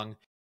wrong,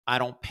 I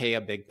don't pay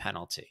a big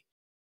penalty,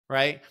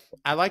 right?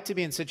 I like to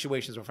be in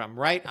situations where if I'm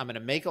right, I'm going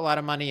to make a lot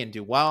of money and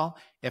do well.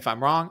 If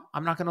I'm wrong,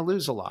 I'm not going to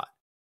lose a lot.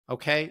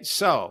 Okay.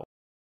 So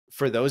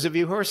for those of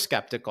you who are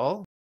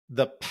skeptical,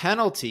 the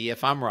penalty,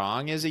 if I'm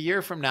wrong, is a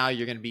year from now,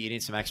 you're going to be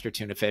eating some extra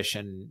tuna fish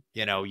and,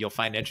 you'll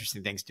find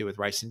interesting things to do with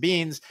rice and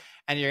beans,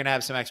 and you're going to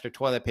have some extra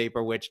toilet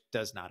paper, which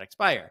does not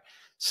expire.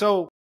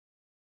 So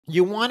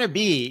you want to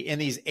be in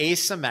these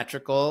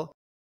asymmetrical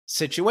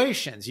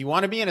situations. You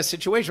want to be in a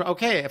situation,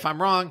 okay, if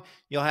I'm wrong,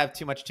 you'll have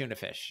too much tuna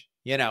fish.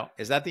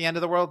 Is that the end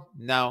of the world?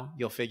 No,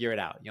 you'll figure it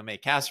out. You'll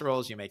make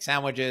casseroles, you make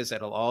sandwiches,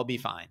 it'll all be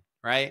fine,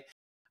 right?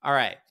 All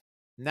right.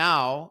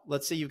 Now,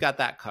 let's say you've got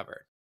that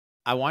covered.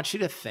 I want you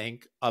to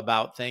think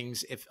about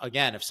things.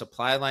 If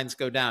supply lines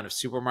go down, if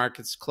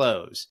supermarkets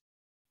close,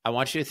 I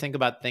want you to think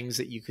about things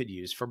that you could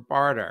use for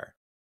barter.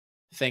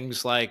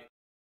 Things like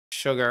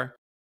sugar,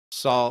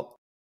 salt,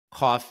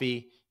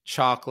 coffee,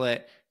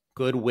 chocolate,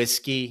 good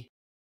whiskey,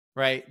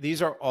 right?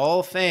 These are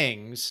all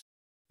things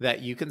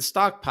that you can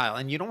stockpile,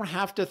 and you don't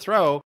have to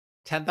throw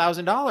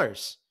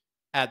 $10,000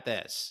 at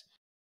this.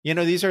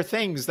 These are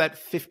things that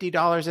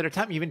 $50 at a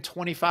time, even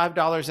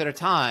 $25 at a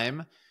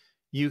time,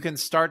 you can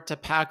start to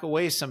pack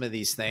away some of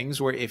these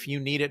things where if you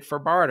need it for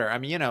barter. I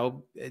mean,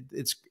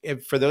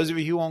 for those of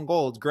you who own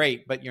gold,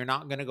 great, but you're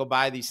not going to go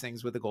buy these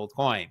things with a gold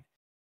coin,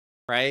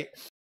 right?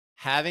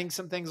 Having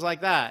some things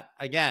like that.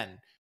 Again,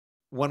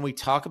 when we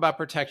talk about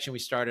protection, we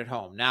start at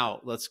home.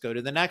 Now, let's go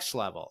to the next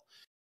level.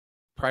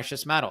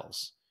 Precious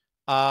metals.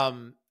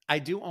 I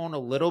do own a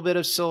little bit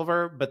of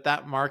silver, but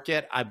that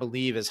market, I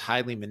believe, is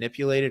highly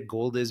manipulated.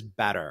 Gold is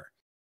better.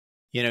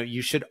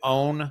 You should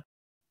own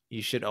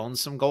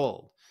some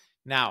gold.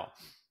 Now,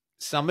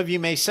 some of you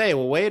may say,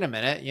 well, wait a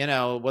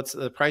minute, what's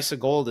the price of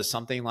gold is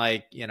something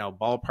like,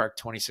 ballpark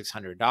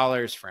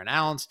 $2,600 for an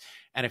ounce.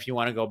 And if you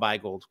want to go buy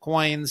gold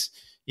coins,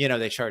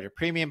 they charge a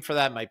premium for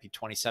that. It might be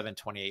 $2,700,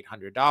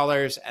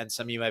 $2,800. And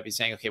some of you might be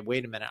saying, okay,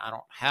 wait a minute, I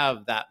don't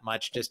have that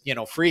much just,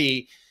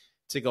 free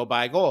to go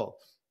buy gold.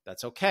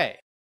 That's okay.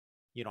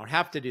 You don't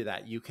have to do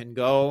that. You can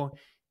go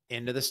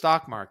into the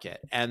stock market,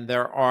 and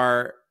there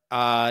are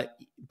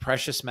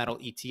precious metal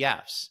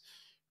ETFs,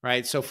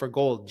 right? So for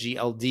gold,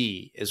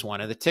 GLD is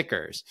one of the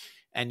tickers,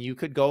 and you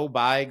could go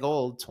buy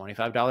gold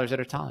 $25 at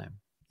a time,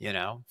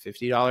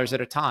 $50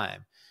 at a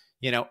time,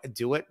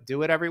 do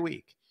it every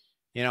week,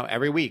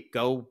 every week,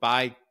 go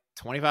buy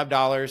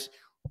 $25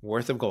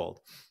 worth of gold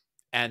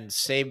and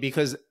save,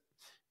 because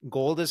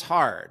gold is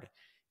hard.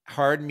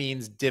 Hard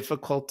means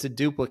difficult to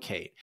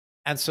duplicate.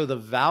 And so the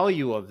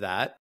value of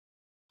that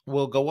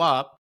will go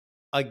up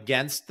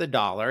against the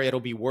dollar. It'll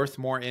be worth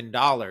more in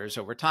dollars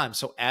over time.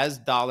 So as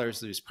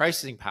dollars lose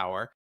pricing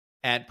power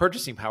and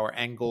purchasing power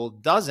and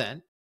gold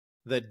doesn't,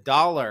 the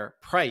dollar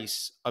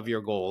price of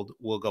your gold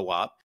will go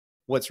up.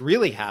 What's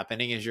really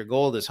happening is your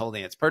gold is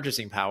holding its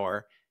purchasing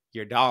power.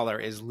 Your dollar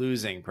is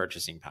losing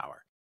purchasing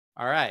power.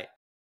 All right.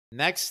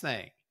 Next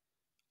thing.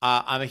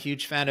 I'm a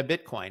huge fan of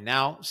Bitcoin.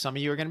 Now, some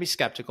of you are going to be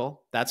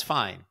skeptical. That's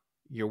fine.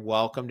 You're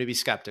welcome to be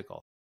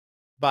skeptical.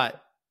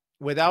 But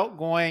without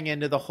going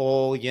into the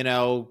whole,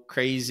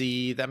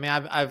 crazy,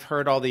 I've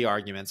heard all the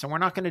arguments, and we're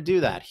not going to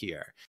do that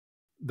here.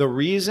 The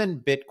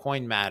reason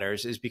Bitcoin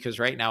matters is because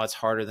right now it's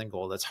harder than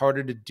gold. It's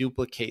harder to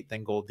duplicate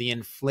than gold. The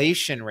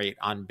inflation rate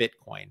on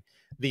Bitcoin,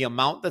 the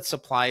amount that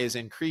supply is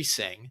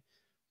increasing,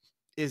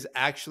 is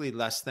actually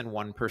less than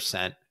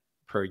 1%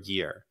 per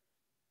year.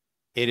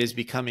 It is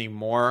becoming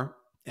more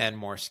and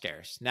more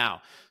scarce.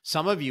 Now,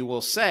 some of you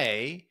will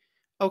say,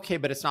 okay,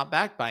 but it's not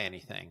backed by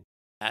anything.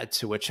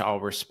 To which I'll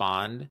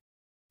respond,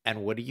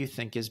 and what do you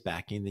think is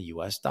backing the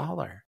US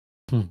dollar?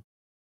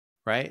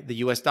 Right? The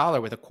US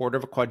dollar with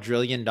 $250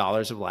 billion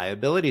of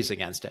liabilities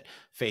against it,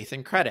 faith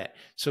and credit.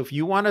 So if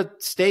you want to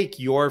stake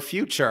your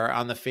future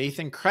on the faith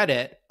and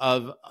credit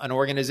of an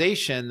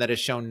organization that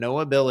has shown no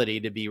ability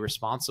to be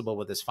responsible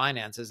with its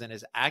finances and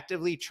is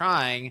actively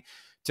trying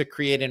to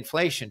create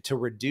inflation, to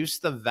reduce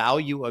the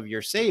value of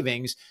your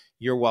savings,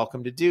 you're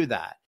welcome to do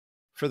that.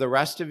 For the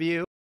rest of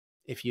you,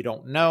 if you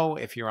don't know,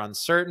 if you're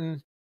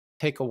uncertain,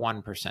 take a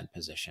 1%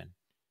 position,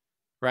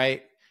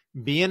 right?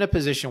 Be in a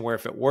position where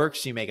if it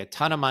works, you make a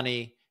ton of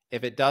money.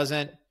 If it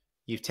doesn't,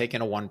 you've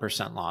taken a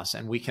 1% loss,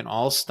 and we can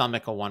all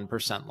stomach a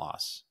 1%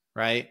 loss,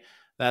 right?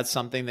 That's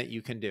something that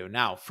you can do.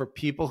 Now, for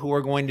people who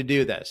are going to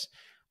do this,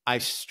 I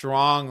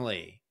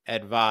strongly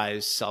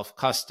advise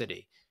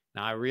self-custody.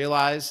 Now, I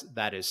realize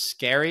that is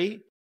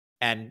scary,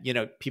 and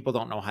people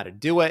don't know how to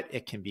do it.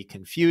 It can be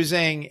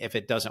confusing. If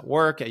it doesn't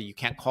work, you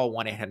can't call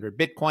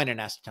 1-800-BITCOIN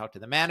and ask to talk to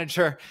the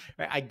manager.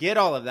 Right? I get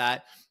all of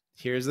that.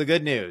 Here's the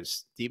good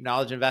news. Deep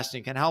Knowledge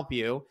Investing can help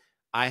you.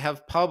 I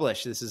have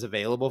published, this is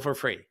available for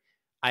free.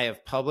 I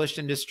have published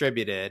and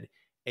distributed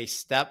a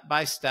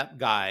step-by-step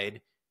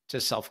guide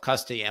to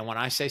self-custody. And when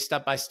I say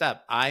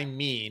step-by-step, I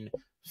mean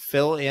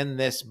fill in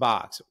this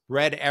box,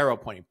 red arrow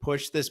pointing,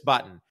 push this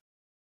button.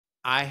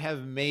 I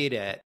have made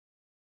it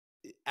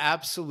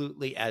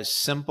absolutely as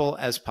simple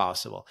as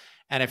possible.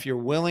 And if you're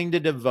willing to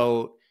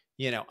devote,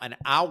 an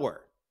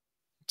hour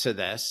to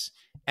this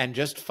and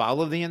just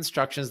follow the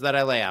instructions that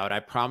I lay out, I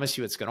promise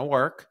you it's going to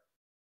work.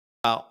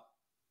 Well,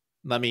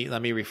 let me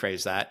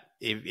rephrase that.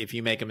 If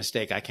you make a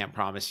mistake, I can't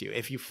promise you.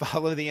 If you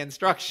follow the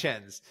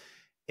instructions,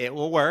 it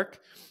will work.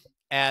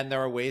 And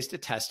there are ways to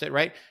test it,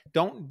 right?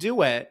 Don't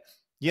do it,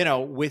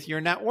 with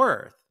your net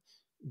worth.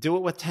 Do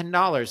it with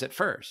 $10 at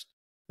first.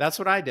 That's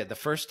what I did. The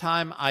first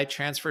time I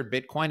transferred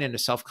Bitcoin into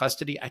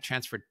self-custody, I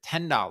transferred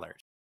 $10.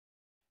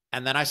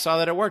 And then I saw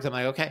that it worked. I'm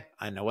like, okay,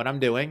 I know what I'm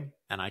doing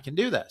and I can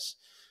do this.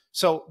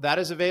 So that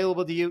is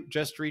available to you.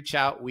 Just reach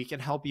out. We can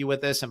help you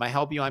with this. And by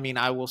help you, I mean,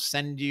 I will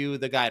send you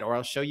the guide, or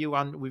I'll show you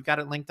we've got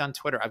it linked on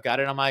Twitter. I've got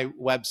it on my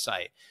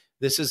website.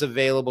 This is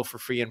available for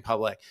free in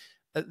public.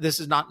 This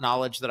is not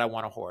knowledge that I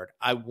want to hoard.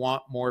 I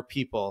want more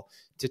people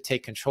to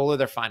take control of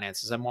their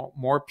finances. I want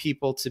more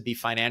people to be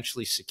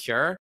financially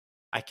secure.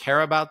 I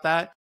care about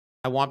that.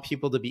 I want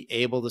people to be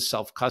able to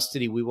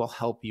self-custody. We will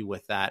help you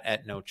with that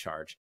at no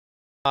charge.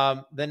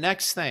 The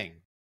next thing,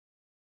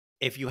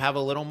 if you have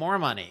a little more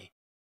money,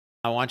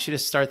 I want you to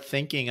start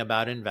thinking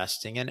about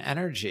investing in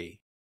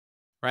energy,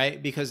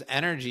 right? Because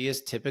energy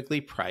is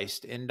typically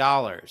priced in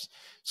dollars.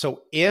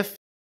 So if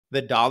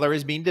the dollar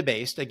is being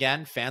debased,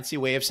 again, fancy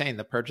way of saying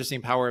the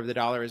purchasing power of the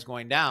dollar is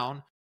going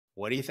down,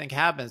 what do you think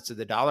happens to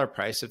the dollar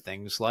price of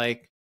things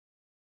like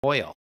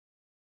oil,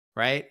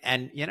 right?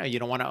 And you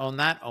don't want to own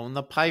that. Own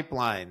the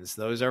pipelines.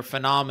 Those are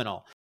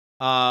phenomenal.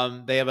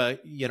 They have a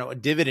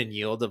dividend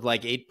yield of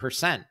like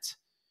 8%,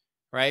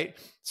 right?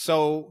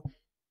 So,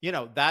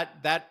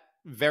 that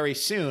very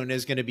soon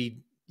is going to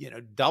be,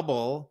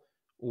 double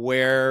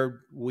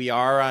where we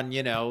are on,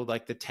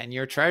 like the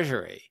 10-year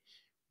treasury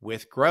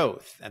with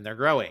growth, and they're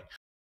growing.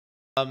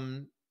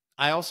 I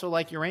also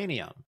like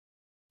uranium.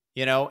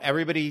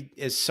 Everybody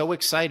is so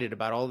excited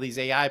about all these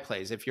AI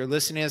plays. If you're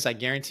listening to this, I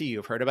guarantee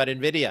you've heard about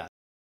NVIDIA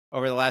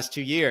over the last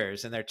 2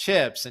 years and their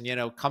chips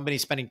and,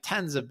 companies spending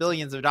tens of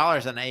billions of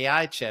dollars on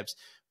AI chips.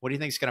 What do you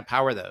think is going to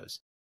power those?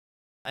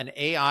 An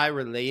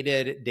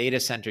AI-related data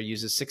center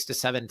uses 6 to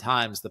 7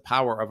 times the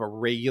power of a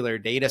regular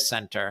data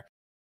center.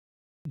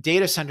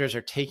 Data centers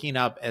are taking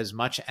up as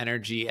much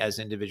energy as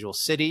individual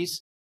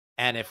cities.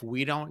 And if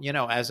we don't,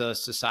 as a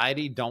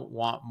society, don't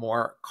want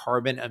more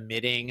carbon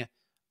emitting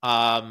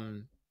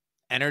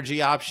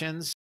energy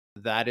options,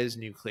 that is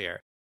nuclear.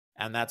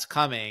 And that's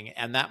coming.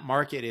 And that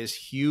market is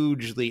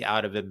hugely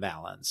out of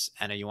imbalance.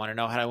 And if you want to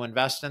know how to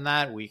invest in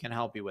that, we can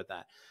help you with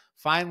that.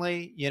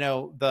 Finally,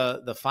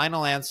 the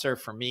final answer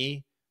for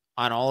me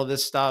on all of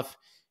this stuff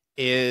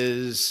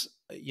is,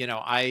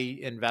 I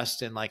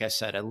invest in, like I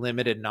said, a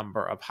limited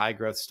number of high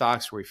growth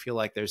stocks where we feel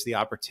like there's the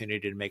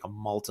opportunity to make a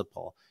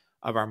multiple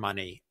of our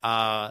money.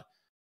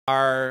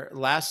 Our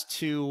last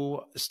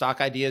 2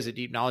 stock ideas at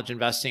Deep Knowledge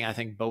Investing, I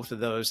think both of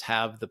those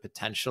have the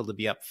potential to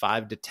be up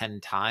 5 to 10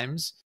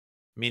 times,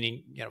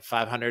 meaning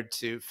 500%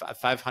 to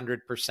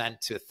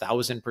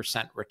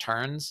 1,000%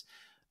 returns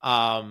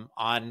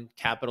on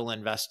capital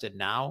invested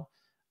now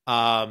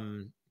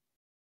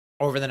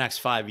over the next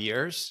 5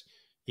 years.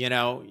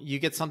 You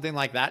get something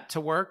like that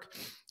to work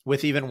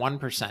with even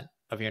 1%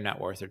 of your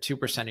net worth or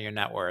 2% of your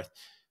net worth.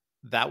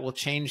 That will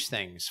change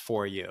things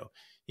for you.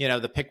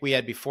 The pick we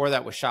had before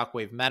that was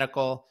Shockwave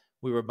Medical.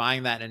 We were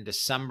buying that in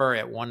December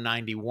at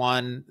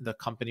 191. The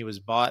company was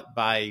bought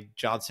by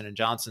Johnson &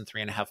 Johnson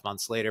 3.5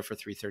 months later for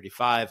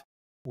 335.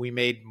 We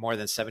made more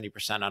than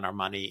 70% on our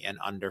money in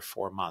under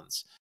 4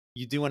 months.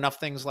 You do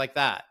enough things like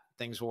that,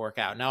 things will work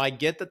out. Now, I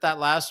get that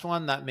last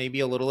one, that may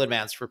be a little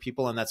advanced for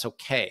people, and that's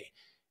okay.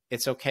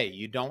 It's okay.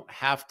 You don't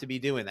have to be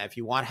doing that. If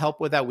you want help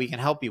with that, we can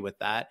help you with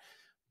that.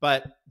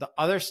 But the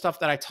other stuff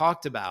that I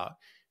talked about,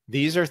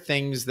 these are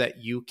things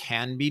that you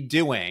can be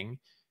doing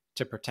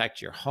to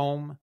protect your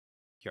home,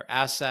 your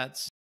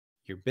assets,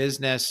 your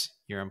business,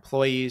 your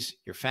employees,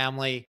 your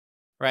family,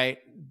 right?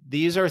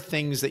 These are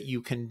things that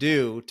you can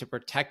do to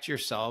protect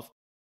yourself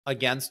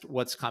against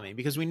what's coming,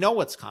 because we know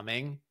what's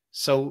coming.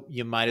 So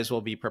you might as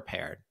well be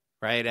prepared,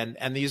 right?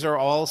 And these are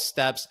all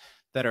steps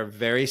that are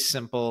very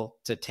simple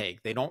to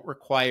take. They don't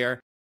require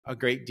a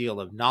great deal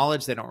of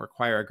knowledge. They don't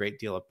require a great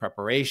deal of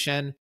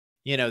preparation.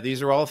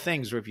 These are all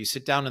things where if you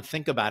sit down and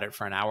think about it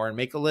for an hour and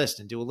make a list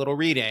and do a little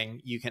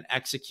reading, you can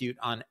execute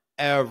on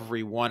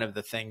every one of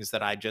the things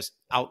that I just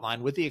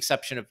outlined, with the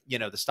exception of,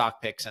 the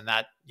stock picks. And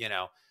that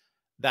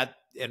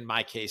in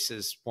my case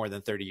is more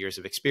than 30 years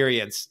of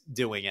experience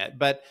doing it.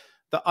 But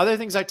the other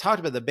things I talked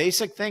about, the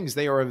basic things,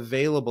 they are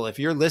available. If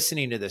you're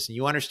listening to this and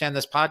you understand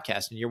this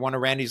podcast and you're one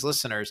of Randy's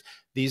listeners,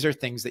 these are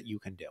things that you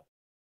can do.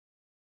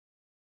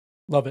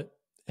 Love it.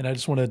 And I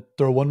just want to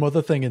throw one more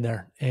other thing in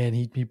there. And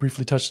he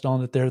briefly touched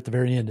on it there at the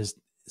very end, is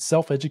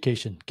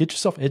self-education. Get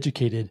yourself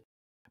educated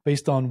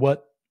based on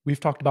what we've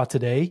talked about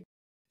today.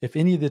 If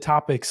any of the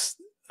topics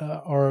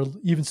are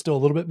even still a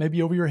little bit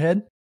maybe over your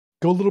head,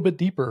 go a little bit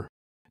deeper,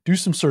 do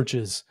some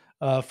searches,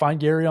 find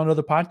Gary on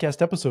other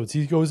podcast episodes.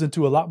 He goes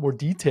into a lot more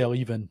detail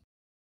even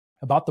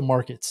about the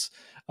markets.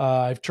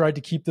 I've tried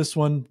to keep this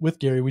one with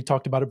Gary. We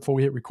talked about it before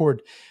we hit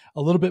record,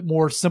 a little bit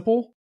more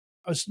simple,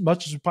 as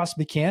much as we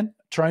possibly can,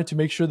 trying to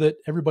make sure that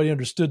everybody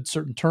understood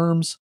certain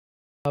terms.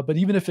 But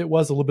even if it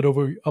was a little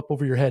bit up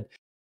over your head,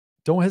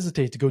 don't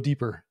hesitate to go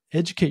deeper.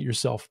 Educate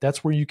yourself.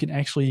 That's where you can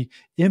actually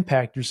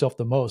impact yourself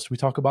the most. We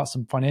talk about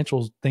some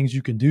financial things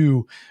you can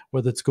do,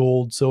 whether it's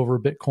gold, silver,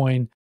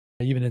 Bitcoin,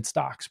 even in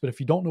stocks. But if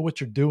you don't know what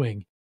you're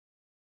doing,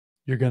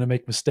 you're going to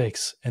make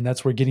mistakes. And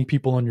that's where getting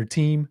people on your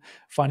team,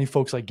 finding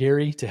folks like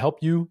Gary to help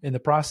you in the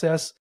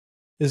process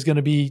is going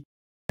to be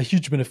a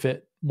huge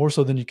benefit, more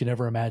so than you can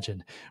ever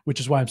imagine, which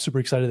is why I'm super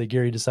excited that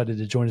Gary decided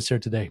to join us here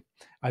today.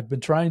 I've been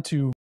trying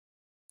to,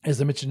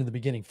 as I mentioned in the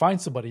beginning, find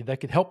somebody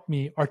that could help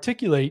me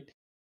articulate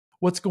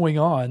what's going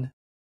on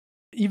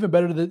even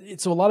better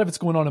so a lot of it's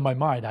going on in my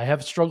mind. I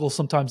have struggles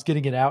sometimes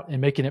getting it out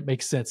and making it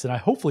make sense. And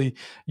hopefully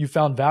you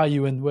found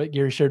value in what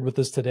Gary shared with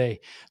us today.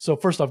 So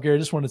first off, Gary, I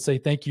just wanted to say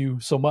thank you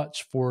so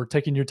much for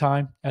taking your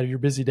time out of your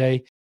busy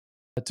day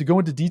to go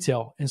into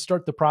detail and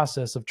start the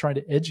process of trying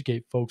to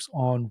educate folks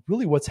on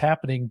really what's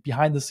happening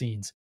behind the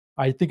scenes.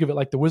 I think of it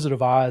like the Wizard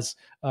of Oz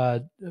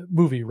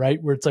movie,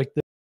 right? Where it's like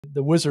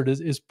the wizard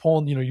is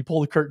pulling, you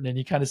pull the curtain and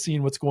you kind of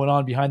seeing what's going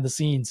on behind the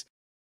scenes.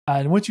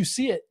 And once you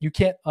see it, you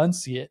can't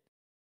unsee it,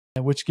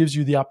 and which gives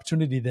you the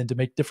opportunity then to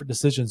make different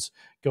decisions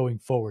going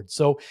forward.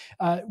 So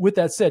with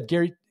that said,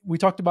 Gary, we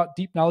talked about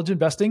deep knowledge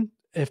investing.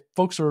 If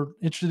folks are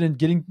interested in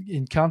getting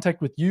in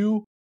contact with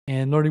you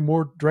and learning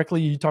more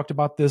directly, you talked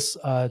about this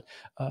as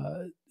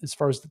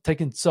far as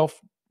taking self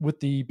with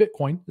the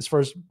Bitcoin, as far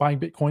as buying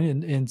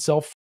Bitcoin and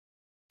self.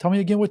 Tell me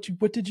again, what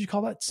did you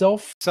call that?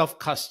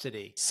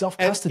 Self-custody.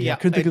 Self-custody. I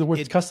couldn't think of the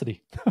word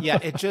custody. Yeah,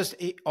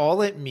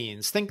 all it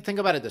means, think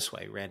about it this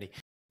way, Randy.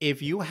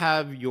 If you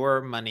have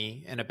your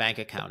money in a bank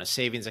account, a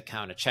savings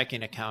account, a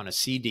checking account, a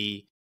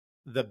CD,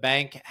 the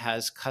bank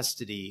has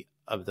custody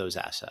of those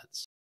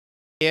assets.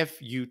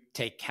 If you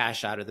take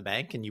cash out of the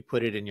bank and you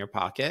put it in your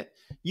pocket,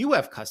 you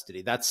have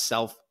custody. That's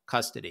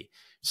self-custody.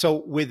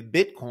 So with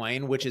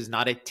Bitcoin, which is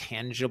not a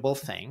tangible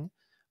thing,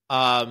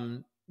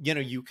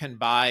 you can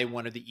buy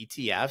one of the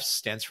ETFs,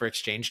 stands for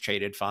exchange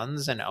traded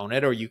funds, and own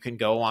it, or you can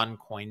go on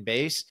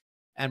Coinbase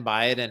and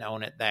buy it and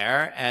own it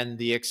there. And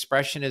the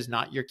expression is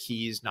not your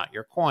keys, not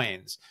your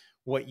coins.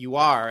 What you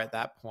are at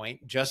that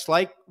point, just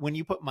like when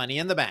you put money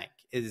in the bank,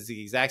 is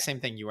the exact same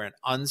thing. You are an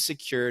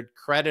unsecured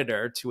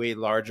creditor to a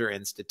larger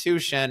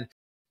institution.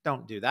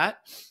 Don't do that.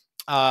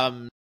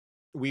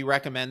 We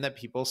recommend that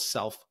people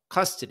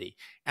self-custody.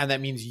 And that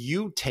means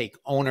you take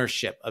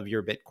ownership of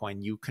your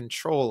Bitcoin. You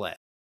control it.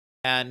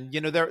 And,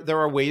 there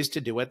are ways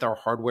to do it. There are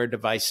hardware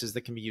devices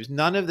that can be used.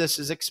 None of this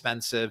is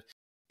expensive.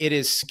 It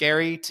is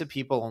scary to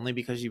people only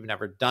because you've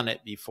never done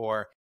it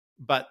before.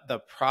 But the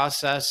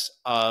process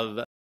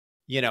of,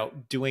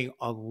 doing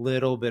a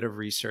little bit of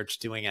research,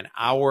 doing an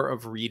hour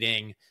of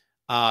reading,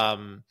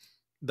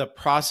 the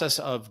process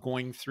of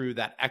going through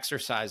that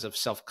exercise of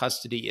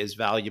self-custody is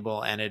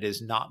valuable, and it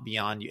is not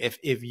beyond you.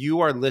 If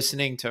you are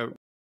listening to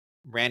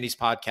Randy's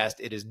podcast,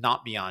 it is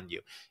not beyond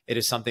you. It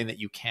is something that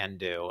you can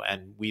do,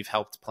 and we've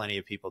helped plenty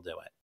of people do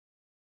it.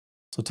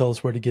 So tell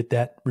us where to get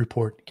that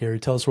report, Gary.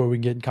 Tell us where we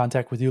can get in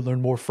contact with you, learn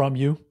more from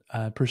you.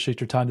 I appreciate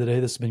your time today.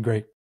 This has been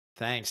great.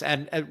 Thanks.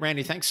 And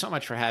Randy, thanks so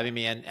much for having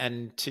me.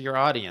 And to your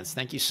audience,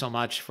 thank you so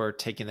much for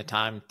taking the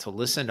time to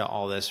listen to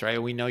all this,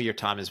 right? We know your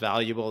time is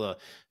valuable. The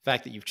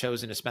fact that you've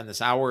chosen to spend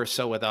this hour or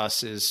so with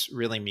us is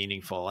really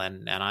meaningful,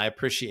 and I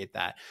appreciate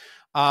that.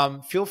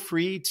 Feel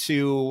free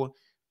to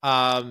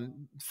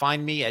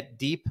find me at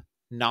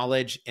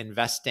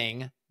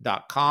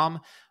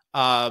deepknowledgeinvesting.com.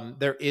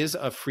 There is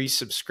a free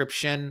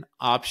subscription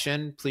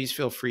option. Please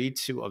feel free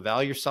to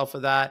avail yourself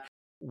of that.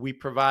 We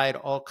provide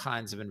all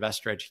kinds of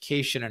investor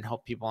education and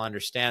help people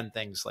understand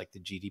things like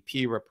the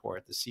GDP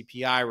report, the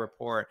CPI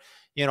report,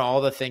 all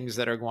the things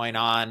that are going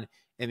on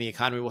in the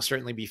economy. We'll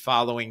certainly be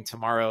following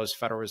tomorrow's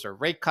Federal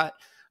Reserve rate cut.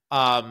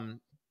 For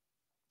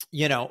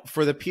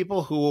the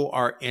people who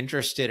are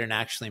interested in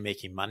actually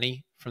making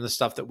money from the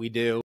stuff that we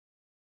do,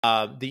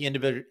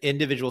 the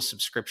individual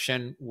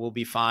subscription will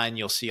be fine.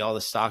 You'll see all the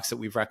stocks that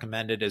we've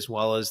recommended, as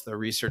well as the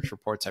research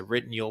reports I've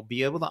written. You'll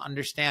be able to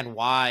understand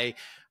why.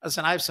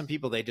 Listen, I have some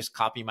people, they just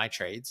copy my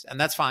trades, and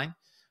that's fine.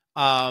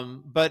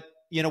 But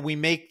we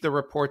make the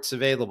reports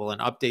available and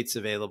updates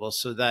available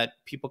so that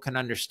people can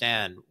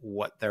understand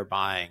what they're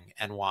buying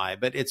and why.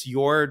 But it's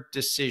your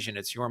decision.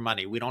 It's your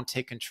money. We don't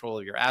take control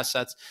of your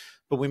assets,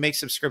 but we make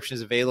subscriptions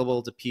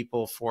available to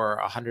people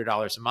for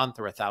 $100 a month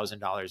or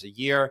 $1,000 a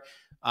year.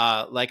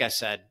 Like I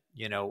said,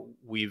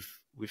 we've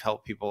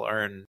helped people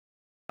earn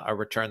a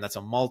return that's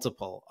a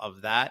multiple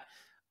of that.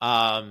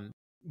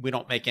 We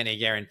don't make any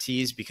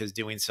guarantees because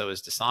doing so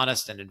is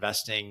dishonest, and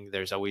investing,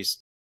 there's always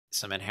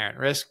some inherent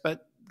risk,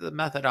 but the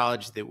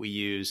methodology that we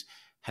use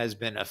has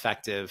been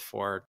effective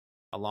for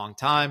a long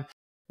time.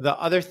 The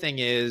other thing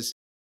is,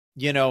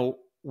 we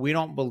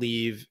don't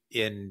believe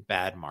in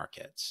bad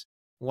markets.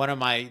 One of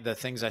the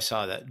things I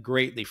saw that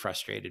greatly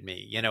frustrated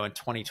me, in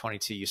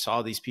 2022, you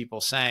saw these people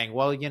saying,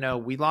 well,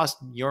 we lost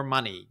your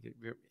money,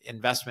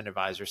 investment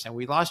advisors saying,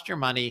 we lost your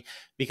money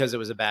because it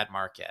was a bad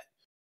market.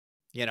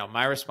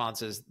 My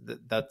response is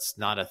that's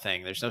not a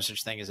thing. There's no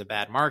such thing as a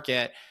bad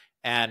market.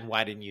 And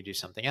why didn't you do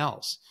something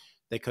else?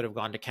 They could have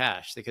gone to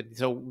cash.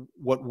 So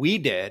what we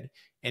did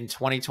in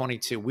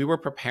 2022, we were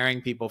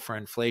preparing people for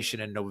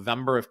inflation in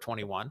November of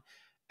 21.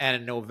 And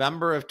in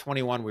November of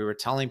 21, we were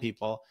telling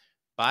people,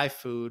 buy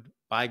food,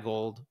 buy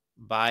gold,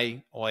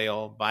 buy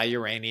oil, buy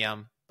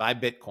uranium, buy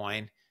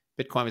Bitcoin.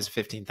 Bitcoin was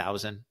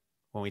 15,000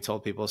 when we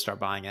told people to start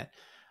buying it.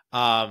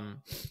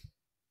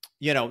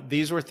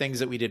 These were things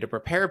that we did to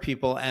prepare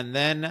people. And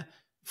then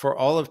for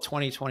all of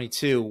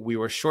 2022, we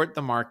were short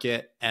the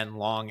market and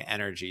long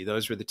energy.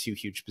 Those were the two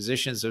huge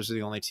positions. Those are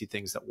the only two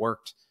things that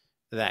worked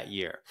that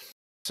year.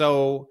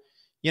 So,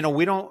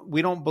 We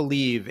don't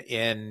believe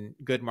in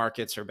good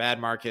markets or bad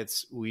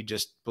markets. We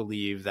just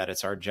believe that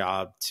it's our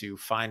job to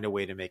find a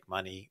way to make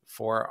money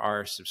for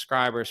our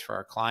subscribers, for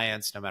our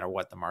clients, no matter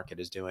what the market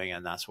is doing.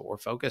 And that's what we're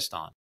focused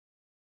on.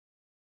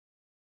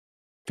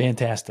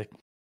 Fantastic.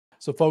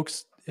 So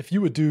folks, if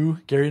you would do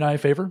Gary and I a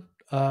favor,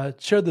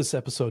 share this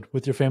episode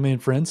with your family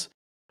and friends.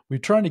 We're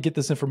trying to get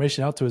this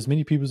information out to as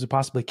many people as we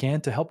possibly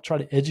can to help try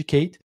to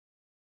educate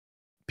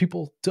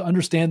people to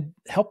understand,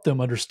 help them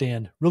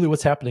understand really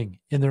what's happening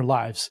in their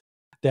lives.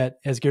 That,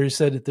 as Gary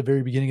said at the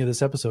very beginning of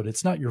this episode,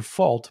 it's not your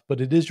fault, but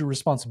it is your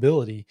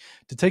responsibility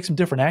to take some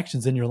different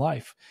actions in your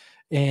life.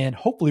 And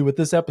hopefully with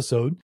this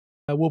episode,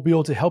 we'll be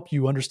able to help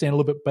you understand a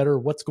little bit better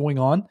what's going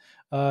on.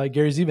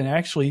 Gary's even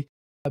actually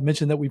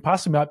mentioned that we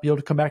possibly might be able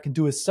to come back and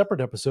do a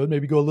separate episode,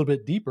 maybe go a little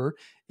bit deeper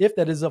if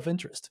that is of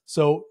interest.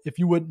 So if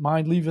you wouldn't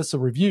mind, leave us a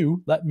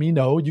review. Let me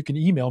know. You can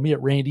email me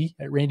at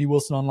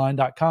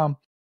randy@randywilsononline.com.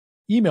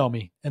 Email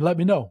me and let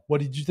me know.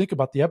 What did you think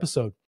about the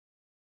episode?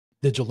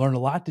 Did you learn a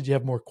lot? Did you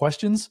have more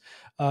questions?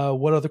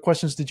 What other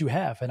questions did you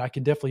have? And I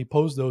can definitely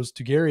pose those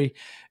to Gary,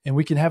 and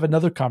we can have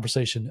another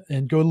conversation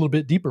and go a little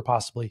bit deeper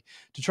possibly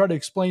to try to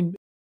explain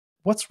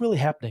what's really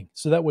happening.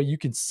 So that way you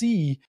can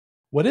see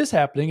what is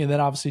happening and then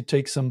obviously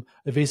take some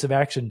evasive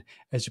action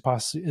as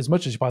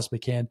much as you possibly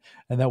can.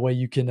 And that way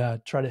you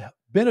can try to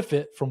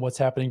benefit from what's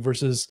happening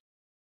versus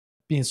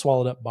being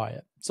swallowed up by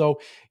it.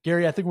 So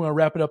Gary, I think we're going to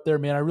wrap it up there,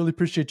 man. I really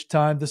appreciate your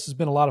time. This has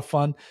been a lot of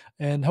fun,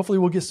 and hopefully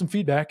we'll get some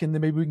feedback and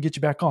then maybe we can get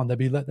you back on. That'd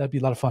be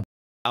a lot of fun.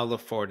 I'll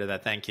look forward to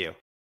that. Thank you.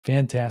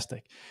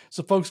 Fantastic.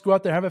 So folks, go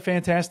out there, have a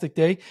fantastic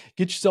day.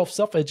 Get yourself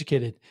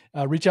self-educated.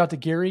 Reach out to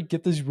Gary,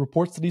 get these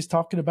reports that he's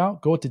talking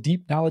about. Go to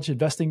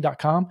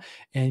deepknowledgeinvesting.com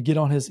and get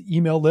on his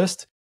email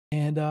list.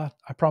 And I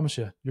promise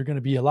you, you're going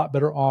to be a lot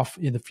better off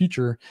in the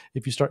future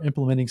if you start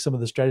implementing some of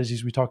the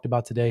strategies we talked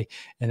about today.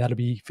 And that'll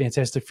be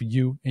fantastic for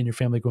you and your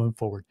family going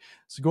forward.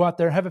 So go out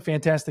there, have a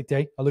fantastic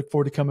day. I look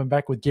forward to coming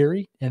back with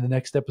Gary in the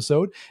next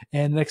episode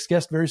and the next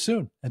guest very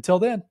soon. Until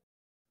then,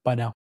 bye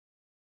now.